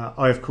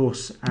I, of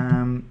course,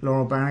 am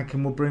Laurel Bannock,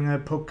 and will bring a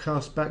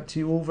podcast back to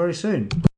you all very soon.